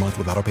 per line per month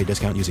with autopay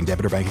discount using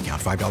debit or bank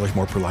account. $5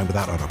 more per line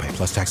without autopay,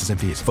 plus taxes and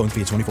fees. Phone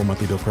fee at 24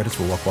 monthly bill credits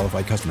for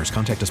well-qualified customers.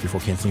 Contact us before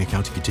canceling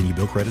account to continue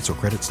bill credits or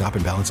credit stop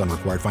and balance on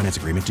required finance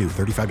agreement due.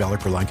 $35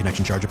 per line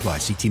connection charge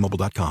applies. See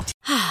T-Mobile.com.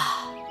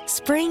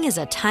 Spring is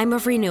a time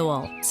of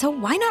renewal, so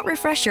why not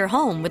refresh your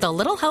home with a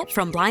little help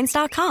from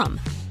Blinds.com?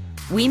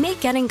 We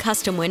make getting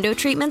custom window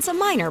treatments a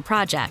minor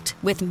project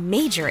with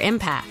major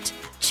impact.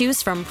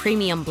 Choose from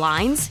premium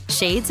blinds,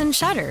 shades, and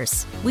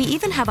shutters. We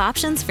even have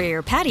options for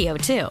your patio,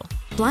 too.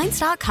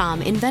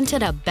 Blinds.com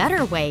invented a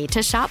better way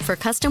to shop for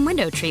custom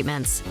window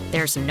treatments.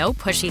 There's no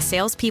pushy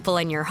salespeople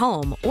in your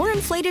home or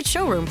inflated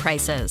showroom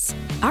prices.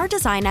 Our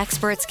design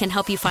experts can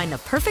help you find the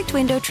perfect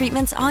window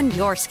treatments on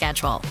your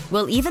schedule.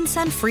 We'll even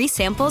send free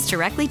samples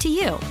directly to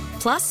you.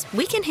 Plus,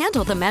 we can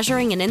handle the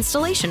measuring and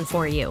installation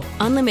for you.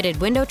 Unlimited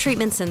window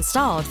treatments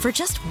installed for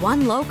just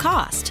one low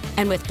cost.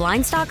 And with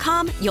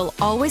Blinds.com, you'll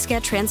always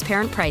get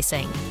transparent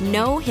pricing.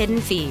 No hidden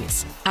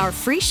fees. Our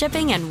free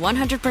shipping and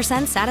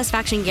 100%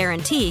 satisfaction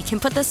guarantee can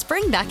put the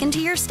spring back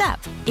into your step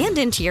and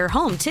into your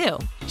home, too.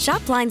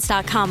 Shop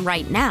Blinds.com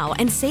right now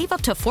and save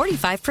up to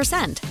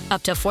 45%.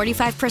 Up to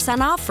 45%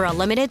 off for a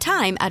limited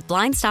time at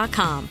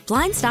Blinds.com.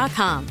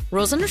 Blinds.com.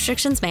 Rules and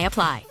restrictions may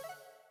apply.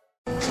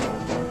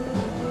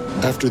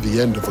 After the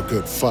end of a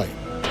good fight,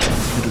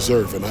 you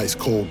deserve an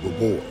ice-cold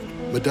reward.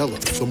 Modelo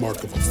is the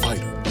mark of a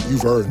fighter.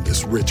 You've earned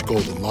this rich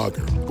golden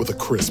lager with a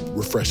crisp,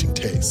 refreshing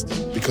taste.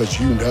 Because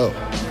you know,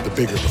 the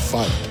bigger the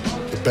fight,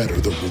 the better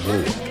the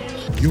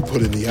reward. You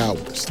put in the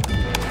hours,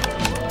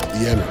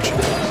 the energy,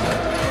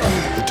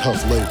 the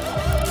tough labor.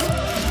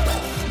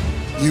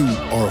 You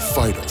are a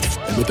fighter,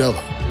 and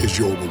Modelo is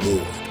your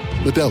reward.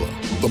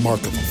 Modelo, the mark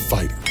of a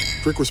fighter.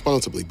 Drink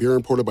responsibly. Beer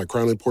imported by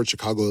Crown Imports,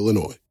 Chicago,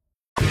 Illinois.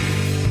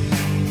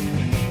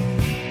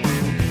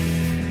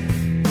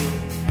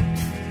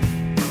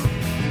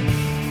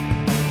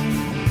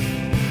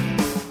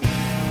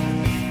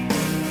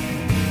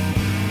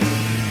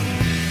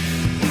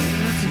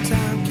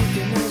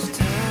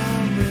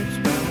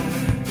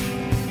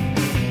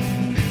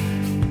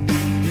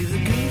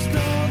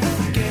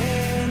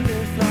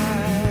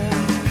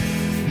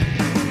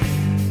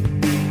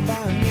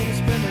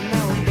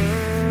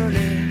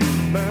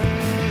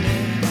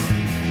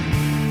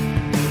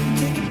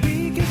 Take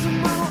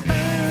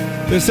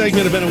This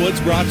segment of Ben and Woods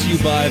brought to you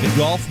by the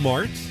Golf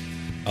Mart.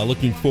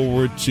 Looking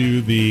forward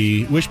to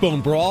the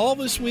Wishbone Brawl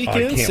this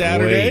weekend,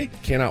 Saturday.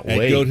 Cannot at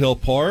wait. Goat Hill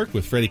Park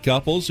with Freddie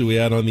Couples, who we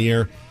had on the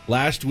air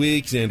last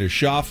week, Xander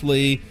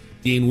Schauffele,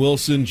 Dean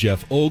Wilson,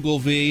 Jeff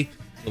Ogilvie.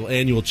 Little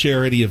annual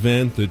charity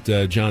event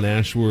that John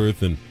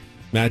Ashworth and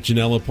Matt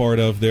Janella part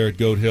of there at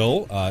Goat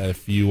Hill.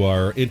 If you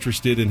are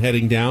interested in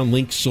heading down,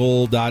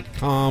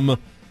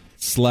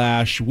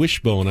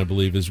 linksoul.com/wishbone, I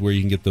believe, is where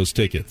you can get those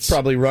tickets.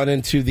 Probably run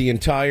into the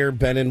entire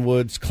Ben and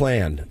Woods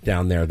clan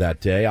down there that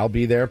day. I'll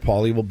be there.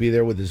 Paulie will be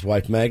there with his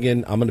wife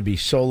Megan. I'm going to be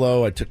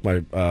solo. I took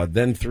my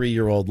then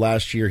 3-year-old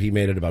last year. He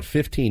made it about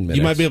 15 minutes.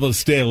 You might be able to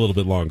stay a little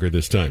bit longer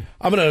this time.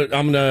 I'm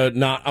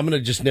gonna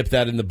just nip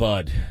that in the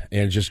bud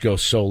and just go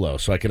solo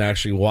so I can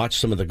actually watch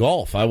some of the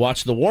golf. I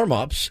watched the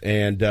warm-ups,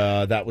 and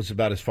that was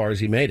about as far as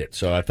he made it.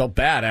 So I felt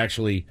bad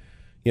actually,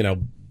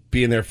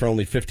 being there for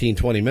only 15,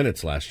 20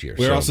 minutes last year.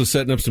 We're also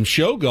setting up some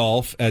show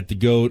golf at the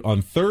Goat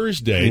on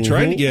Thursday,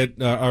 trying to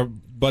get our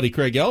buddy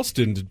Craig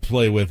Elston to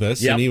play with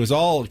us, and he was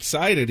all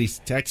excited. He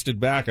texted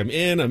back, I'm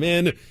in, and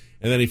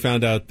then he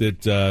found out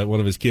that one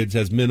of his kids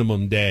has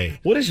minimum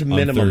day. What is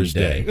minimum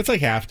day? It's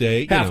like half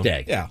day. Half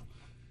day. Yeah.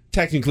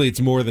 Technically,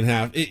 it's more than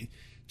half.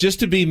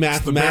 Just to be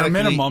mathematically... It's the bare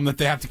minimum that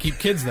they have to keep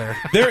kids there.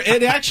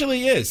 It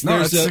actually is. No,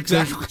 that's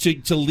exactly.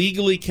 To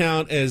legally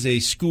count as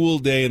a school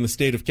day in the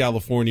state of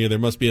California, there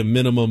must be a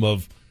minimum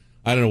of,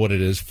 I don't know what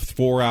it is,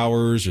 4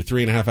 hours or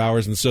 3.5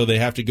 hours, and so they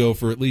have to go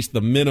for at least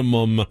the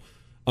minimum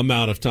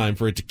amount of time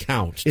for it to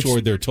count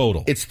toward their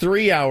total. It's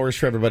 3 hours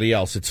for everybody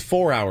else. It's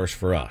 4 hours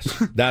for us.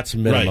 That's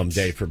minimum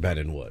day for Ben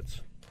and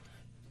Woods.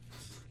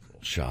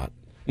 Shot.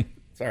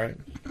 It's all right.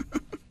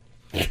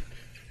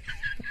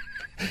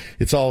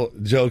 It's all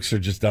jokes are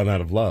just done out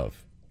of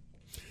love.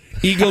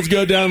 Eagles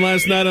go down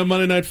last night on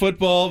Monday Night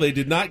Football. They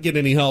did not get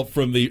any help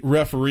from the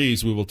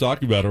referees. We will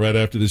talk about it right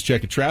after this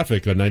check of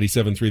traffic on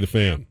 97.3 The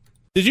Fan.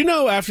 Did you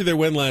know after their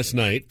win last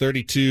night,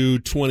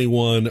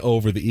 32-21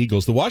 over the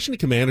Eagles, the Washington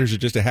Commanders are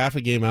just a half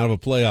a game out of a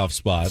playoff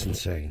spot. That's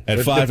insane. At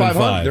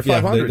 5-5. They're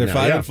 500 They're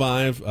now,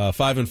 5-5.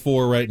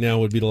 5-4 right now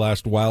would be the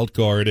last wild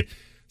card.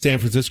 San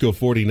Francisco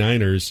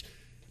 49ers.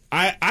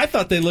 I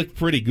thought they looked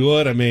pretty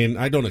good. I mean,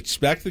 I don't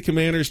expect the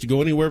Commanders to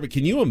go anywhere, but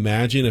can you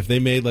imagine if they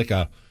made like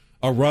a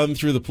run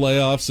through the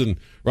playoffs and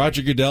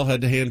Roger Goodell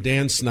had to hand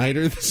Dan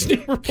Snyder the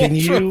Super Bowl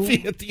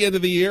trophy at the end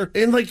of the year?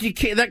 And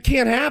that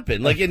can't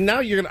happen. And now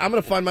I'm going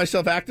to find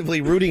myself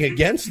actively rooting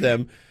against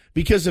them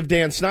because of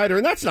Dan Snyder,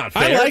 and that's not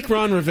fair. I like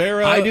Ron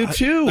Rivera. I do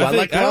too. I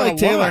like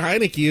Taylor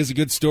Heineke is a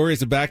good story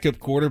as a backup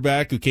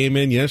quarterback who came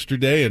in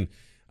yesterday and.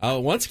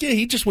 Once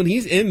again, when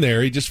he's in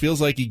there, he just feels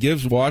like he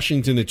gives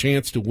Washington a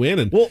chance to win.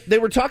 And they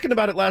were talking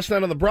about it last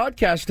night on the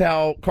broadcast,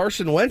 how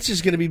Carson Wentz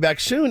is going to be back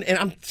soon, and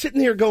I'm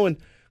sitting here going,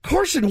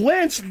 Carson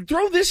Wentz,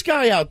 throw this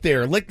guy out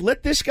there,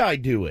 let this guy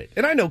do it.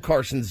 And I know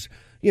Carson's,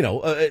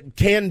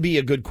 can be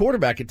a good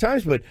quarterback at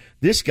times, but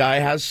this guy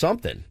has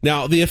something.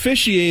 Now, the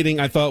officiating,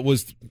 I thought,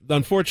 was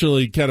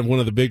unfortunately kind of one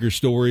of the bigger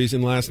stories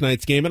in last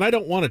night's game, and I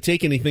don't want to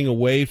take anything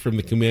away from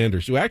the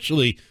Commanders, who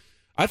actually,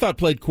 I thought,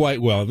 played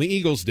quite well. And the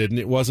Eagles didn't.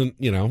 It wasn't,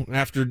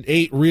 after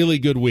 8 really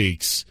good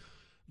weeks,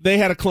 they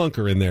had a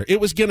clunker in there.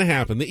 It was going to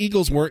happen. The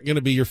Eagles weren't going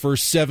to be your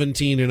first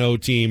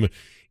 17-0 team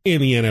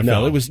in the NFL.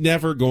 No. It was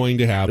never going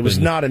to happen. It was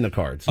not in the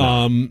cards.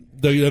 No.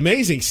 The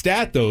amazing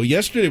stat, though,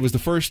 yesterday was the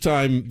first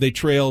time they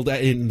trailed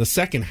in the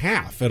second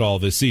half at all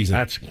this season.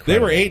 That's incredible. They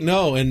were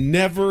 8-0 and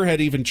never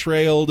had even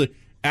trailed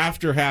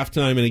after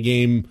halftime in a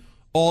game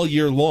all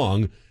year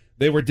long.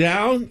 They were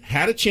down,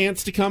 had a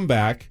chance to come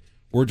back,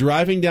 were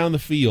driving down the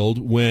field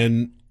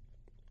when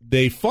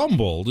they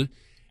fumbled.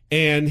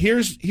 And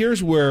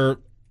here's where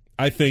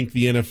I think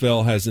the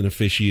NFL has an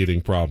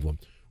officiating problem.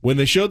 When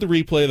they showed the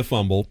replay of the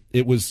fumble,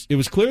 it was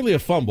clearly a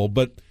fumble,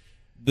 but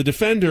the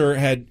defender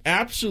had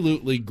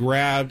absolutely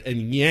grabbed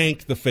and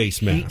yanked the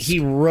face mask.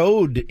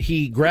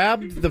 He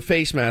grabbed the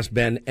face mask,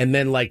 Ben, and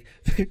then like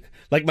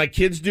my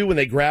kids do when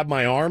they grab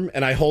my arm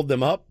and I hold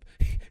them up,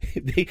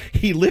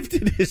 he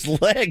lifted his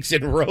legs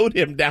and rode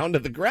him down to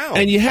the ground.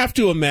 And you have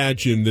to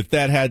imagine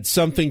that had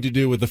something to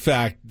do with the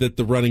fact that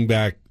the running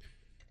back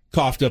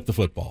coughed up the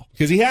football.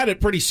 Because he had it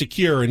pretty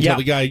secure until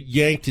the guy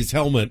yanked his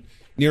helmet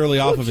nearly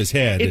off of his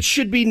head. It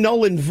should be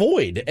null and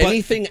void.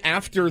 Anything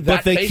after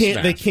that face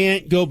mask. They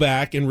can't go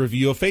back and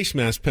review a face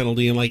mask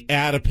penalty and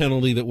add a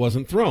penalty that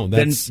wasn't thrown.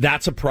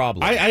 That's a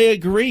problem. I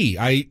agree.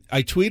 I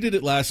tweeted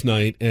it last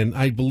night, and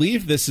I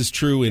believe this is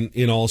true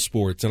in all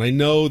sports. And I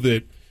know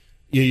that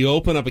you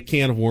open up a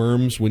can of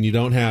worms when you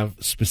don't have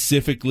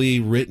specifically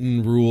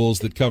written rules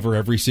that cover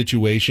every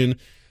situation.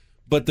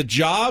 But the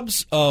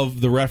jobs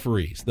of the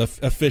referees, the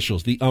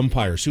officials, the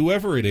umpires,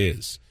 whoever it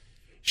is,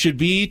 should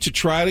be to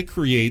try to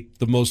create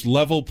the most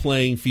level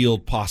playing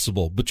field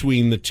possible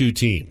between the two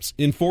teams.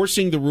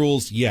 Enforcing the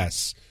rules,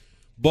 yes.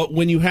 But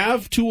when you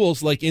have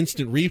tools like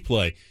instant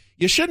replay,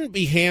 you shouldn't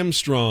be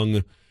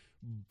hamstrung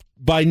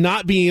by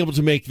not being able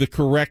to make the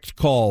correct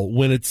call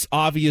when it's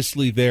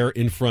obviously there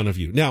in front of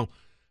you. Now,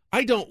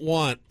 I don't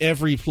want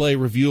every play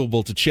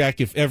reviewable to check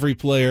if every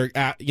player,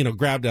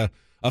 grabbed a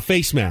a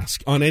face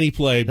mask on any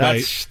play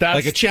That's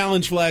like a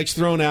challenge flag's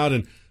thrown out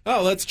and,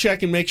 let's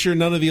check and make sure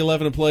none of the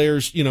 11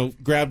 players,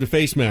 grabbed a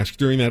face mask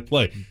during that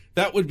play.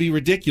 That would be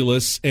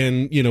ridiculous,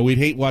 and, we'd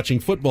hate watching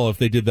football if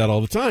they did that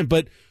all the time.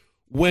 But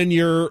when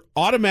you're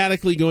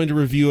automatically going to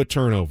review a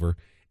turnover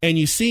and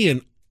you see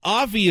an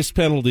obvious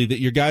penalty that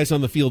your guys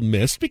on the field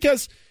missed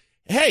because,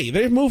 hey,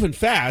 they're moving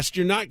fast,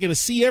 you're not going to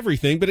see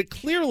everything, but it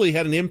clearly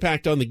had an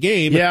impact on the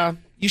game. Yeah.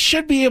 You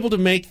should be able to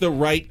make the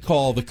right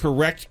call, the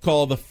correct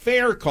call, the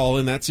fair call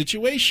in that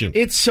situation.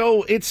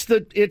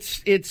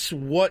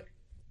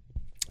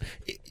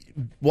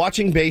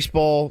 Watching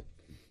baseball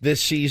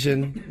this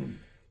season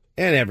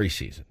and every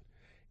season,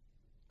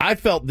 I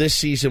felt this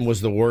season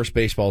was the worst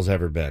baseball's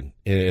ever been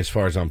as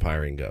far as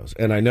umpiring goes.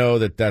 And I know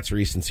that that's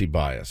recency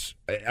bias.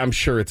 I'm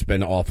sure it's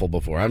been awful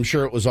before. I'm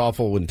sure it was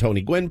awful when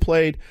Tony Gwynn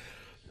played.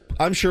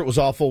 I'm sure it was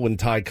awful when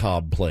Ty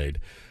Cobb played.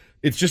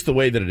 It's just the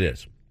way that it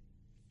is.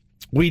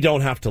 We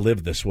don't have to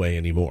live this way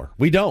anymore.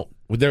 We don't.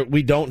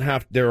 We don't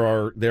have. There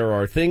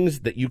are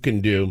things that you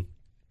can do.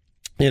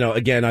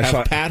 Again, I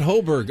saw Pat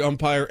Hoberg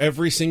umpire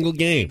every single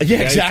game. Yeah,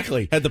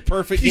 exactly. Had the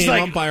perfect game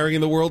umpiring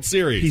in the World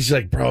Series. He's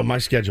like, bro, my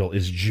schedule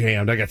is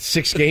jammed. I got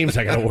 6 games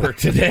I got to work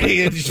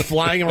today, and just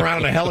flying around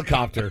in a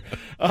helicopter.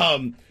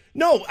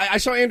 No, I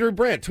saw Andrew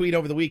Brandt tweet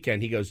over the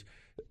weekend. He goes,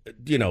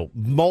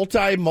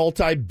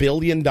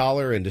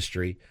 multi-billion-dollar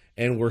industry,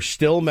 and we're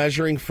still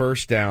measuring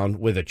first down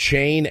with a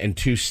chain and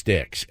 2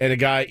 sticks. And a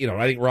guy,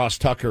 I think Ross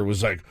Tucker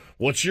was like,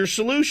 "What's your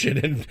solution?"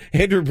 And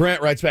Andrew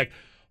Brandt writes back,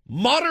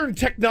 "Modern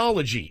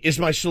technology is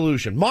my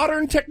solution.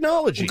 Modern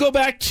technology." We'll go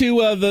back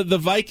to the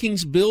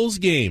Vikings-Bills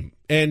game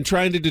and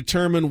trying to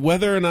determine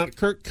whether or not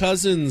Kirk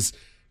Cousins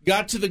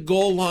got to the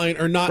goal line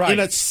or not in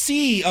a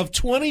sea of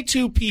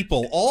 22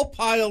 people all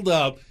piled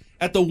up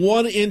at the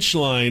 1-inch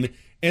line,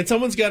 and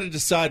someone's got to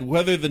decide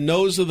whether the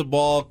nose of the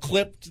ball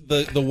clipped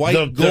the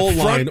white goal line or not.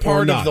 The front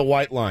part of the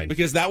white line.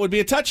 Because that would be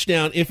a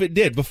touchdown if it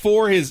did.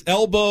 Before his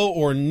elbow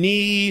or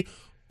knee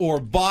or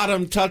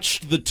bottom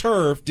touched the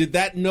turf, did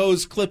that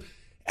nose clip?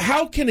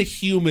 How can a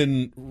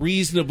human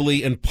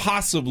reasonably and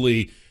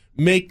possibly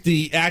make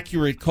the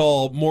accurate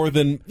call more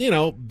than,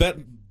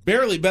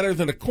 barely better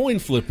than a coin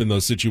flip in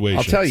those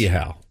situations? I'll tell you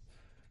how.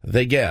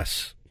 They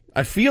guess.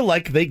 I feel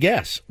like they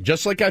guess,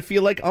 just like I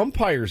feel like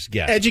umpires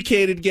guess.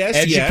 Educated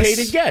guess,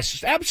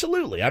 guess,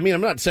 absolutely. I mean, I'm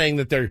not saying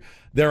that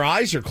their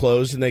eyes are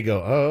closed and they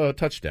go,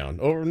 touchdown,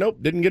 or nope,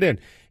 didn't get in.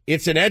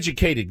 It's an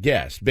educated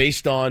guess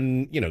based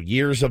on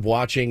years of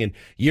watching and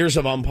years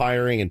of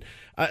umpiring. And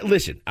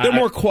listen, they're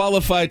more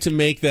qualified to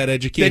make that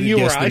educated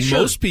guess than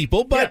most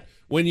people, but. Yeah.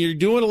 When you're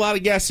doing a lot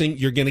of guessing,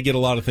 you're going to get a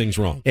lot of things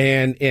wrong.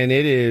 And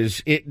it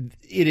is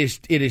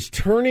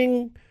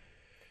turning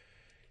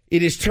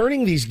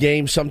these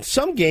games.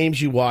 Some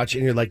games you watch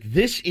and you're like,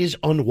 this is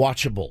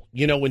unwatchable.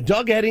 When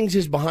Doug Eddings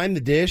is behind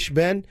the dish,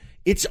 Ben,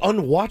 it's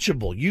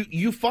unwatchable.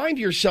 You find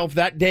yourself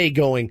that day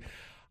going,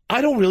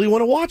 I don't really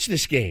want to watch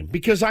this game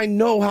because I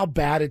know how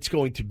bad it's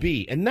going to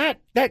be. And that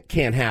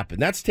can't happen.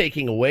 That's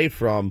taking away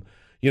from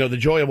the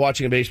joy of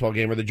watching a baseball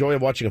game or the joy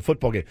of watching a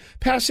football game.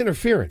 Pass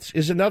interference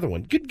is another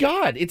one. Good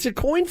God, it's a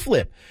coin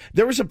flip.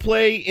 There was a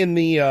play in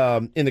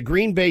the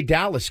Green Bay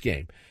Dallas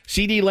game.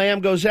 CeeDee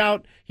Lamb goes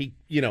out, he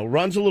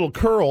runs a little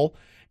curl,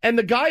 and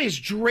the guy is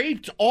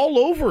draped all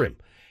over him.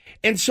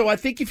 And so I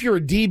think if you're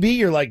a DB,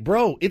 you're like,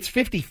 bro, it's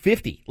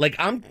 50-50. Like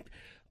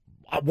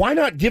why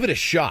not give it a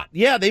shot?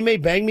 Yeah, they may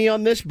bang me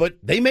on this, but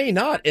they may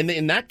not. And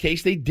in that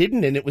case, they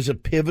didn't, and it was a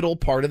pivotal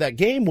part of that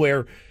game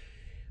where.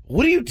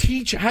 What do you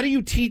teach? How do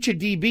you teach a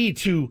DB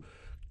to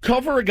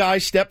cover a guy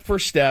step for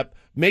step,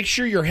 make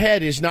sure your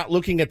head is not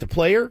looking at the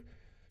player?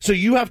 So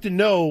you have to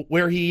know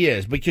where he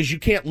is because you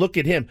can't look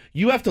at him.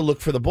 You have to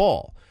look for the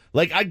ball.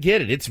 Like, I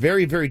get it. It's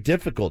very, very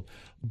difficult.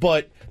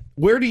 But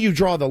where do you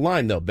draw the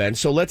line, though, Ben?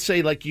 So let's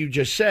say, like you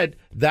just said,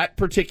 that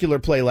particular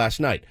play last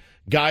night,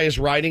 guy is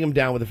riding him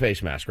down with a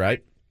face mask,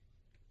 right?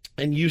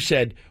 And you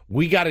said,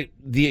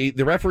 the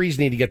referees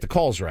need to get the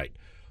calls right.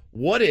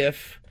 What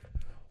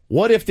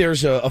if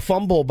there's a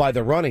fumble by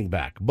the running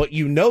back, but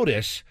you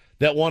notice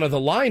that one of the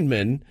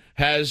linemen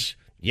has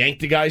yanked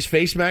the guy's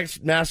face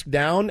mask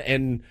down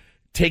and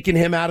taken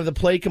him out of the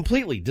play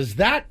completely? Do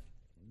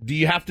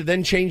you have to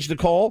then change the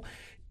call?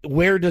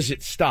 Where does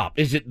it stop?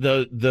 Is it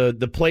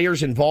the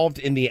players involved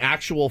in the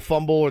actual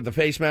fumble or the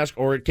face mask,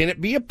 or can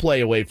it be a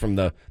play away from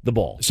the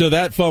ball? So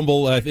that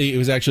fumble, I think it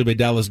was actually by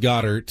Dallas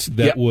Goedert,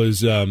 that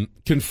was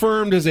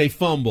confirmed as a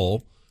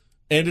fumble.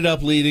 Ended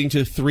up leading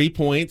to 3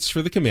 points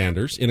for the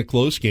Commanders in a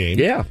close game.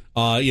 Yeah.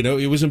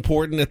 It was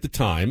important at the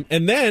time.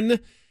 And then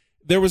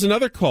there was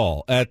another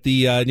call at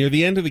the near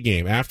the end of the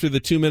game. After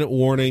the 2-minute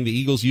warning, the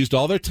Eagles used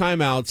all their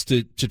timeouts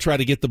to try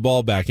to get the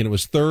ball back, and it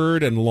was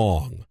 3rd and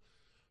long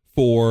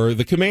for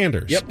the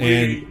Commanders. Yep.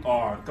 We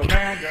are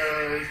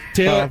Commanders.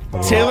 Taylor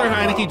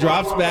Heineke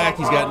drops back.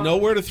 He's got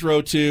nowhere to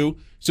throw to.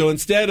 So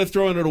instead of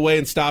throwing it away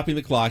and stopping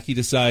the clock, he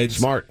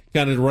decides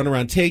kind of to run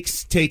around,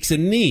 takes a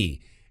knee.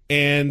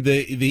 And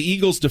the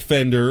Eagles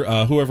defender,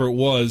 whoever it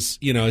was,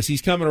 as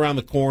he's coming around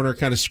the corner,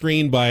 kind of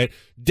screened by it,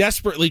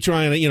 desperately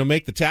trying to,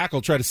 make the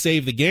tackle, try to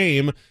save the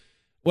game,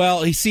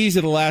 Well, he sees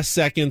at the last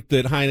second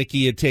that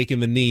Heineke had taken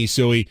the knee,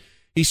 so he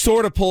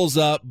sort of pulls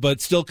up,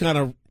 but still kind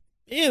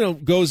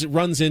of,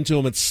 runs into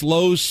him at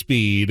slow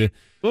speed.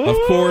 Of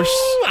course.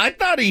 I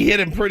thought he hit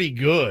him pretty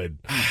good.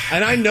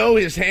 And I know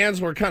his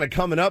hands were kind of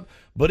coming up,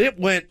 but it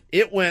went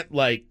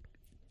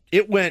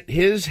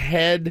his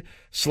head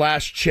 /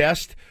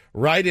 chest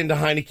right into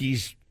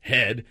Heineke's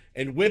head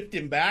and whipped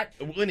him back.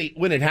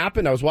 When it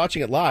happened, I was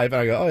watching it live,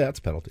 and I go, oh, yeah, that's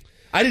a penalty.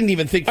 I didn't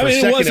even think for a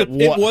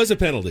second it was a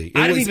penalty.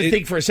 I didn't even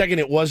think for a second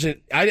it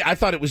wasn't. I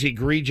thought it was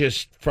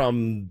egregious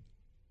from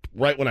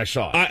right when I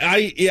saw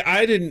it.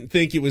 I didn't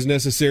think it was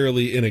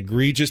necessarily an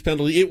egregious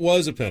penalty. It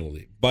was a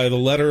penalty by the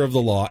letter of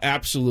the law.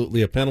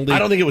 Absolutely a penalty. I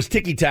don't think it was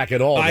ticky-tack at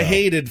all. I though.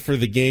 hated for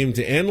the game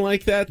to end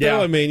like that, though.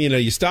 Yeah. I mean,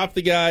 you stop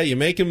the guy, you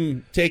make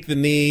him take the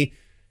knee.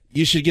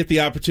 You should get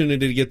the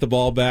opportunity to get the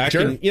ball back.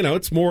 Sure. And,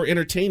 it's more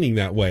entertaining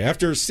that way.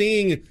 After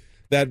seeing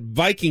that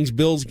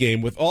Vikings-Bills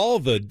game with all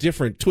the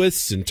different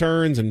twists and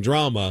turns and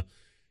drama,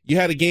 you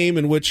had a game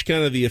in which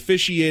kind of the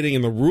officiating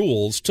and the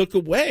rules took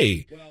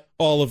away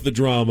all of the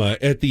drama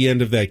at the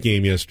end of that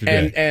game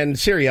yesterday. And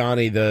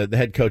Sirianni, the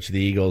head coach of the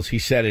Eagles, he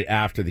said it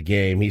after the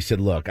game. He said,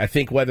 look, I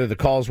think whether the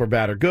calls were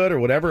bad or good or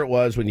whatever it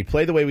was, when you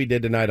play the way we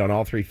did tonight on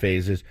all three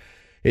phases,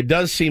 it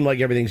does seem like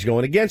everything's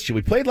going against you.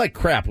 We played like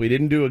crap. We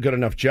didn't do a good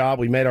enough job.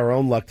 We made our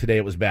own luck today.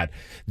 It was bad.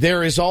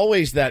 There is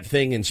always that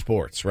thing in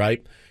sports,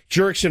 right?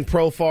 Jurickson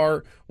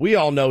Profar, we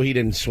all know he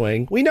didn't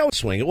swing. We know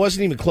swing. It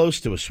wasn't even close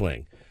to a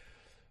swing.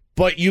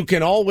 But you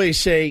can always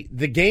say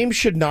the game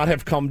should not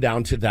have come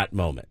down to that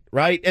moment,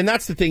 right? And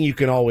that's the thing you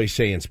can always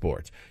say in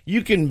sports.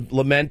 You can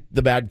lament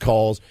the bad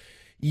calls.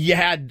 You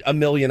had a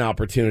million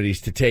opportunities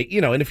to take,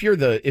 and if you're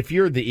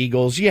the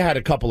Eagles, you had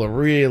a couple of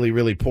really,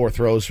 really poor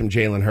throws from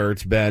Jalen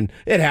Hurts, Ben.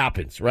 It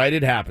happens, right?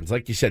 It happens.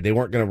 Like you said, they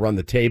weren't going to run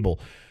the table.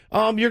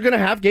 You're going to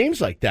have games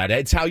like that.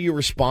 It's how you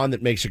respond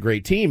that makes a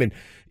great team. And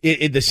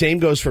the same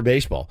goes for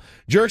baseball.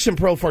 Jurickson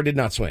Profar did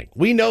not swing.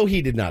 We know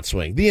he did not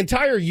swing. The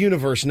entire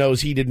universe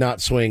knows he did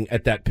not swing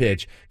at that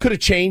pitch. Could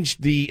have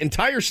changed the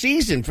entire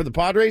season for the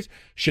Padres.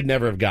 Should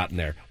never have gotten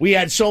there. We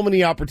had so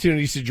many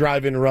opportunities to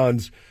drive in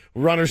runs.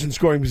 Runners in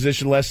scoring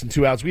position, less than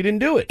 2 outs. We didn't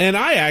do it. And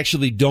I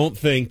actually don't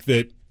think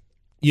that,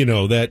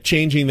 that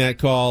changing that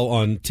call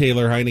on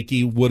Taylor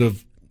Heineke would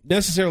have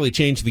necessarily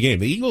changed the game.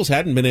 The Eagles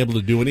hadn't been able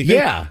to do anything.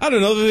 Yeah. I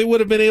don't know that they would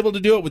have been able to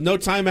do it with no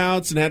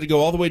timeouts and had to go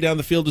all the way down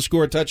the field to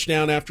score a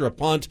touchdown after a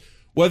punt,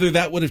 whether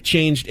that would have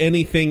changed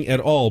anything at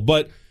all.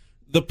 But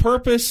the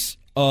purpose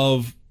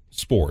of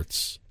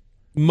sports,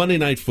 Monday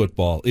Night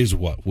Football, is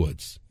what,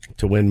 Woods?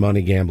 To win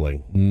money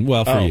gambling.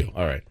 Well, for you.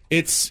 All right.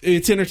 It's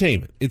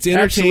entertainment. It's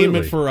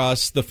entertainment for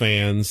us, the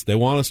fans. They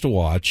want us to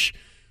watch.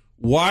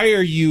 Why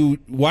are you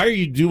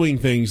doing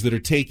things that are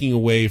taking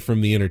away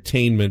from the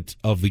entertainment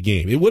of the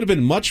game? It would have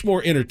been much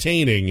more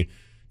entertaining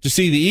to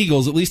see the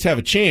Eagles at least have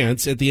a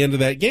chance at the end of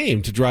that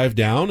game to drive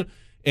down,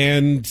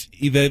 and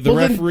the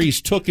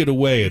referees took it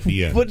away at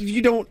the end. But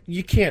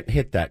you can't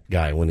hit that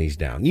guy when he's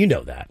down. You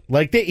know that.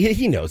 Like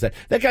he knows that.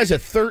 That guy's a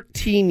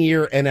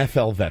 13-year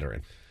NFL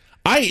veteran.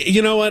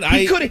 You know what?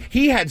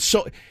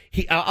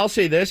 I'll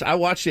say this. I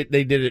watched it.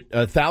 They did it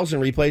 1,000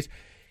 replays.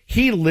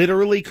 He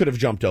literally could have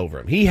jumped over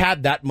him. He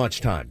had that much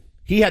time.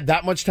 He had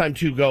that much time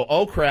to go,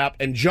 oh, crap,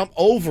 and jump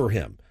over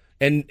him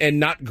and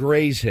not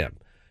graze him.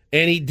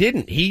 And he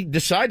didn't. He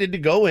decided to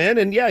go in,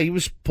 and, yeah, he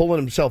was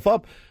pulling himself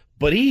up.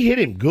 But he hit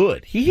him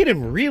good. He hit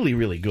him really,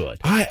 really good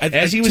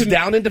as he was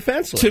down and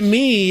defenseless. To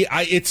me,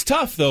 it's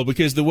tough, though,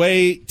 because the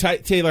way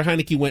Taylor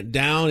Heineke went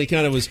down, he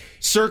kind of was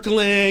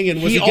circling,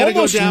 and was he going to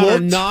go down or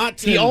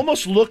not? He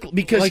almost looked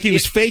because like he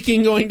was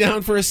faking going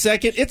down for a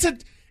second.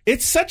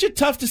 It's such a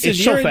tough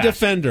decision. You're a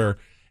defender,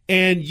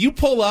 and you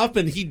pull up,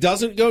 and he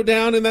doesn't go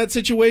down in that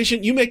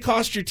situation. You may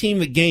cost your team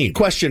the game.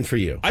 Question for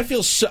you: I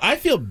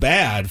feel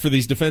bad for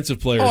these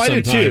defensive players. I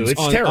sometimes do too.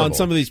 It's terrible on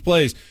some of these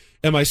plays.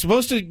 Am I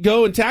supposed to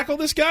go and tackle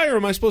this guy, or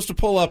am I supposed to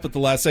pull up at the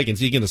last second?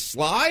 Is he going to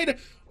slide?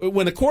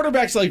 When a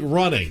quarterback's like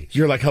running,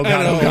 you're like, oh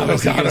God,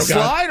 is he going to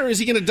slide, or is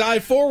he going to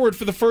dive forward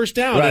for the first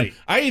down? Right. And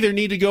I either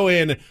need to go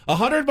in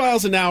 100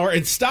 miles an hour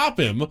and stop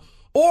him,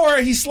 or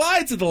he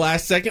slides at the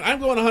last second. I'm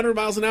going 100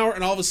 miles an hour,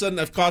 and all of a sudden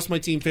I've cost my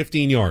team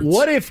 15 yards.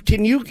 What if,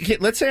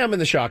 let's say I'm in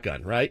the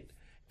shotgun, right?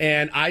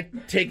 And I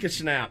take a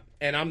snap,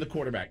 and I'm the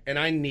quarterback, and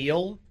I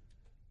kneel,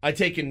 I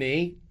take a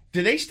knee.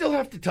 Do they still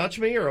have to touch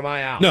me, or am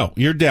I out? No,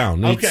 you're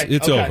down.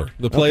 It's okay. over.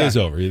 The play is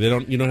over. You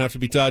don't have to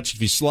be touched.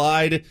 If you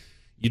slide,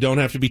 you don't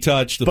have to be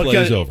touched. The play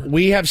is over.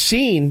 We have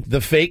seen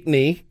the fake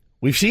knee.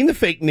 We've seen the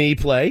fake knee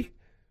play,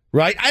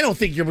 right? I don't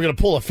think you're going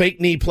to pull a fake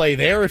knee play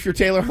there if you're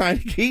Taylor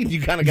Heineke.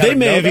 You kind of got. They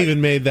may have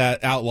even made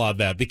that outlawed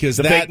that because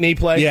the fake knee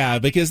play. Yeah,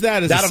 because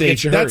that's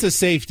a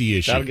safety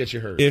issue. That'll get you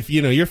hurt. If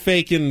you're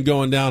faking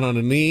going down on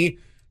a knee,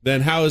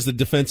 then how is the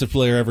defensive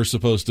player ever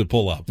supposed to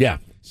pull up? Yeah.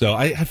 So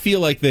I feel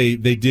like they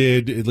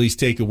did at least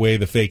take away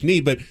the fake knee.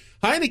 But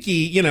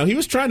Heineke, he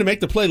was trying to make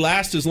the play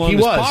last as long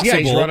as possible. Yeah,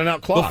 he's running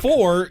out clock.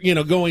 Before,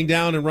 going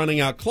down and running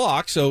out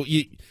clock. So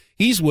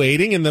he's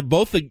waiting, and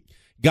both the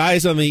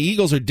guys on the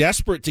Eagles are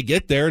desperate to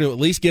get there to at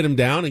least get him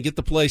down and get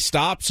the play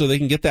stopped so they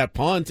can get that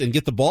punt and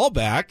get the ball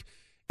back.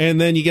 And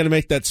then you got to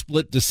make that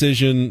split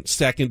decision,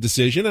 second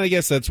decision. And I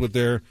guess that's what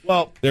they're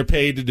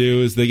paid to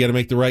do, is they got to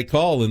make the right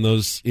call in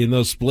those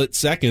split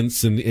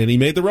seconds. And he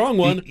made the wrong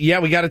one. Yeah,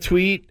 we got a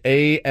tweet.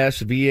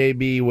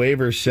 ASVAB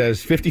waiver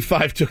says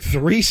 55 took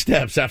 3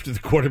 steps after the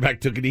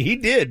quarterback took it. He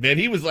did, man.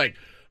 He was like,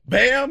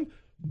 bam,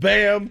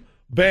 bam,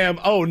 bam.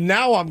 Oh,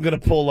 now I'm going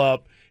to pull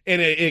up. And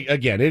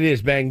again, it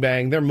is bang,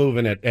 bang. They're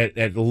moving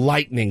at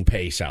lightning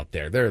pace out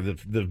there.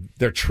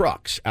 They're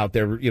trucks out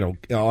there,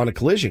 on a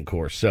collision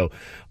course. So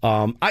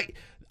I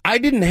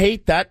didn't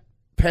hate that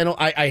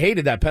penalty. I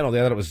hated that penalty.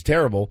 I thought it was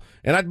terrible.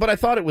 But I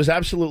thought it was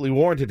absolutely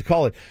warranted to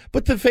call it.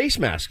 But the face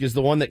mask is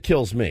the one that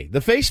kills me. The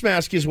face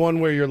mask is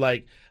one where you're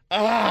like,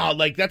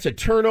 that's a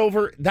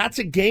turnover. That's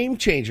a game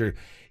changer.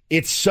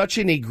 It's such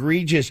an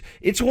egregious.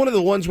 It's one of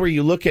the ones where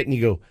you look at it and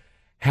you go,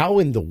 how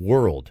in the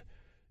world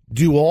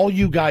do all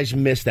you guys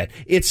miss that?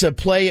 It's a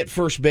play at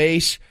first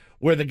base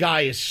where the guy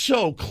is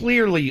so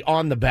clearly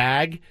on the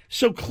bag,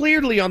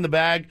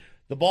 the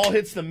ball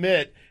hits the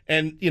mitt,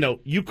 and,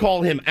 you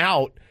call him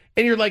out,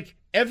 and you're like,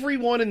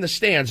 everyone in the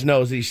stands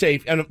knows that he's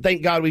safe, and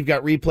thank God we've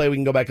got replay, we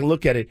can go back and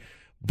look at it,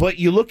 but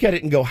you look at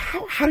it and go,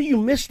 how do you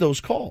miss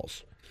those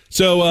calls?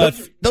 So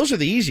those are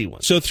the easy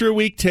ones. So through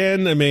week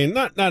 10, I mean,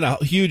 not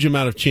a huge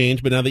amount of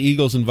change, but now the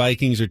Eagles and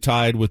Vikings are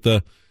tied with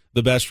the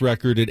best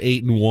record at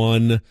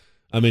 8-1.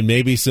 I mean,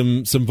 maybe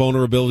some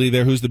vulnerability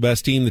there. Who's the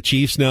best team? The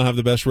Chiefs now have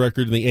the best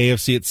record in the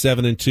AFC at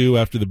 7-2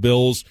 after the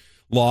Bills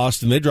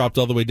lost, and they dropped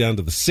all the way down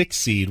to the 6th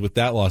seed with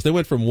that loss. They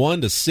went from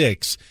 1 to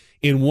 6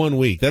 in 1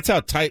 week. That's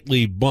how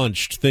tightly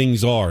bunched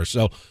things are.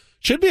 So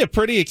should be a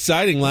pretty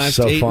exciting last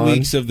 8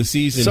 weeks of the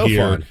season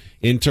here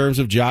in terms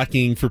of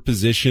jockeying for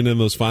position in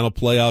those final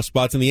playoff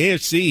spots. In the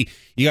AFC,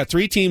 you got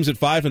 3 teams at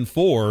 5-4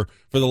 for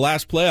the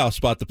last playoff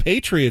spot. The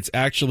Patriots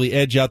actually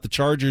edge out the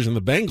Chargers and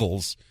the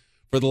Bengals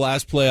for the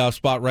last playoff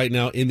spot right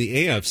now in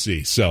the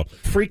AFC. So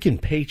freaking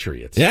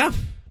Patriots. Yeah.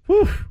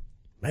 Whew.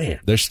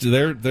 Man. They're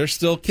still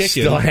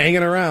kicking. Still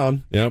hanging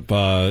around. Yep.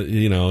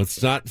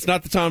 It's not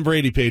the Tom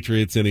Brady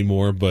Patriots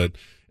anymore, but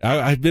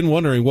I've been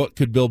wondering what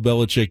could Bill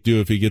Belichick do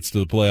if he gets to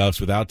the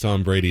playoffs without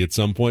Tom Brady at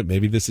some point.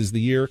 Maybe this is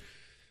the year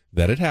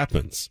that it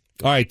happens.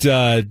 All right,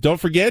 don't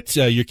forget,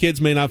 your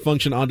kids may not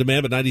function on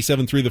demand, but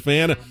 97.3 The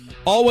Fan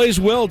always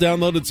will.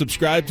 Download and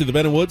subscribe to the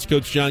Ben and Woods,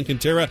 Coach John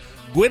Quintera,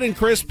 Gwynn and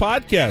Chris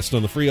podcast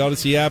on the free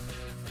Odyssey app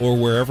or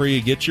wherever you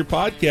get your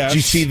podcasts. Did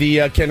you see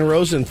the Ken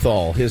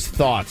Rosenthal, his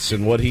thoughts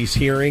and what he's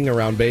hearing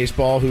around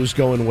baseball, who's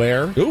going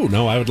where? Ooh,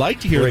 no, I would like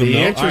to hear them.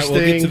 Interesting. All right,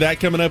 we'll get to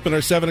that coming up in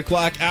our 7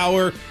 o'clock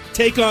hour.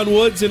 Take on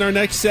Woods in our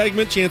next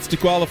segment. Chance to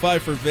qualify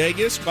for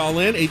Vegas. Call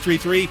in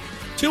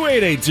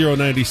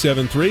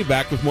 833-288-0973.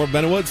 Back with more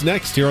Ben and Woods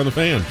next here on The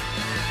Fan.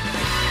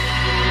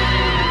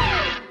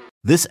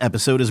 This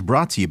episode is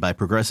brought to you by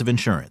Progressive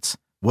Insurance.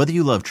 Whether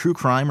you love true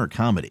crime or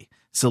comedy,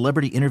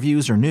 celebrity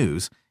interviews or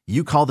news,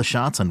 you call the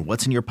shots on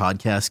what's in your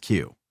podcast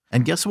queue.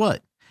 And guess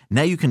what?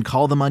 Now you can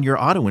call them on your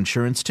auto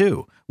insurance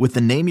too with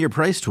the Name Your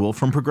Price tool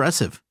from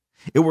Progressive.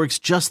 It works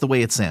just the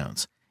way it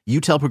sounds. You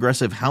tell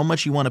Progressive how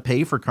much you want to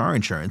pay for car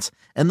insurance,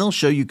 and they'll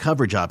show you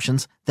coverage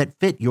options that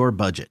fit your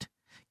budget.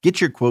 Get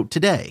your quote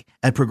today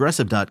at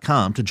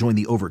Progressive.com to join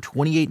the over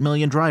 28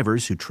 million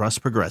drivers who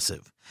trust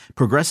Progressive.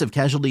 Progressive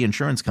Casualty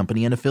Insurance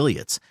Company and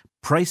Affiliates.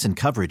 Price and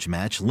coverage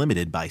match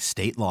limited by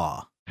state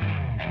law.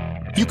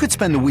 You could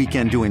spend the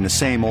weekend doing the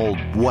same old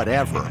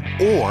whatever,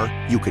 or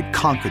you could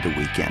conquer the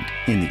weekend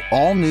in the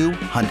all-new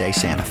Hyundai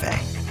Santa Fe.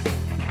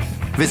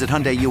 Visit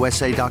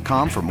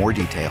HyundaiUSA.com for more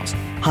details.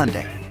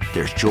 Hyundai,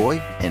 there's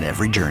joy in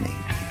every journey.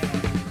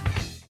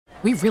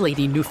 We really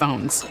need new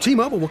phones.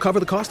 T-Mobile will cover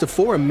the cost of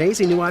 4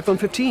 amazing new iPhone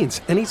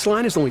 15s, and each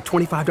line is only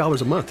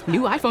 $25 a month.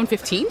 New iPhone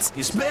 15s?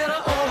 It's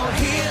better over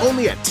here.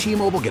 Only at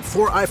T-Mobile, get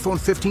 4 iPhone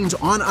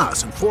 15s on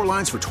us and 4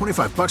 lines for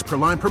 $25 per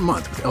line per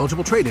month with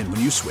eligible trade-in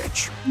when you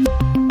switch.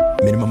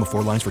 Minimum of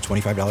 4 lines for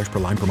 $25 per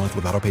line per month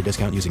with autopay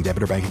discount using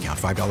debit or bank account.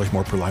 $5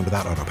 more per line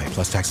without autopay,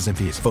 plus taxes and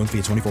fees. Phone fee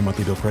at 24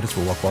 monthly bill credits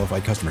for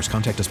well-qualified customers.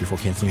 Contact us before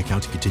canceling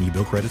account to continue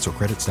bill credits or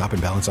credit stop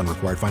and balance on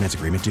required finance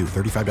agreement due.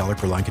 $35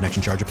 per line connection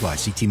charge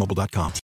applies. See T-Mobile.com.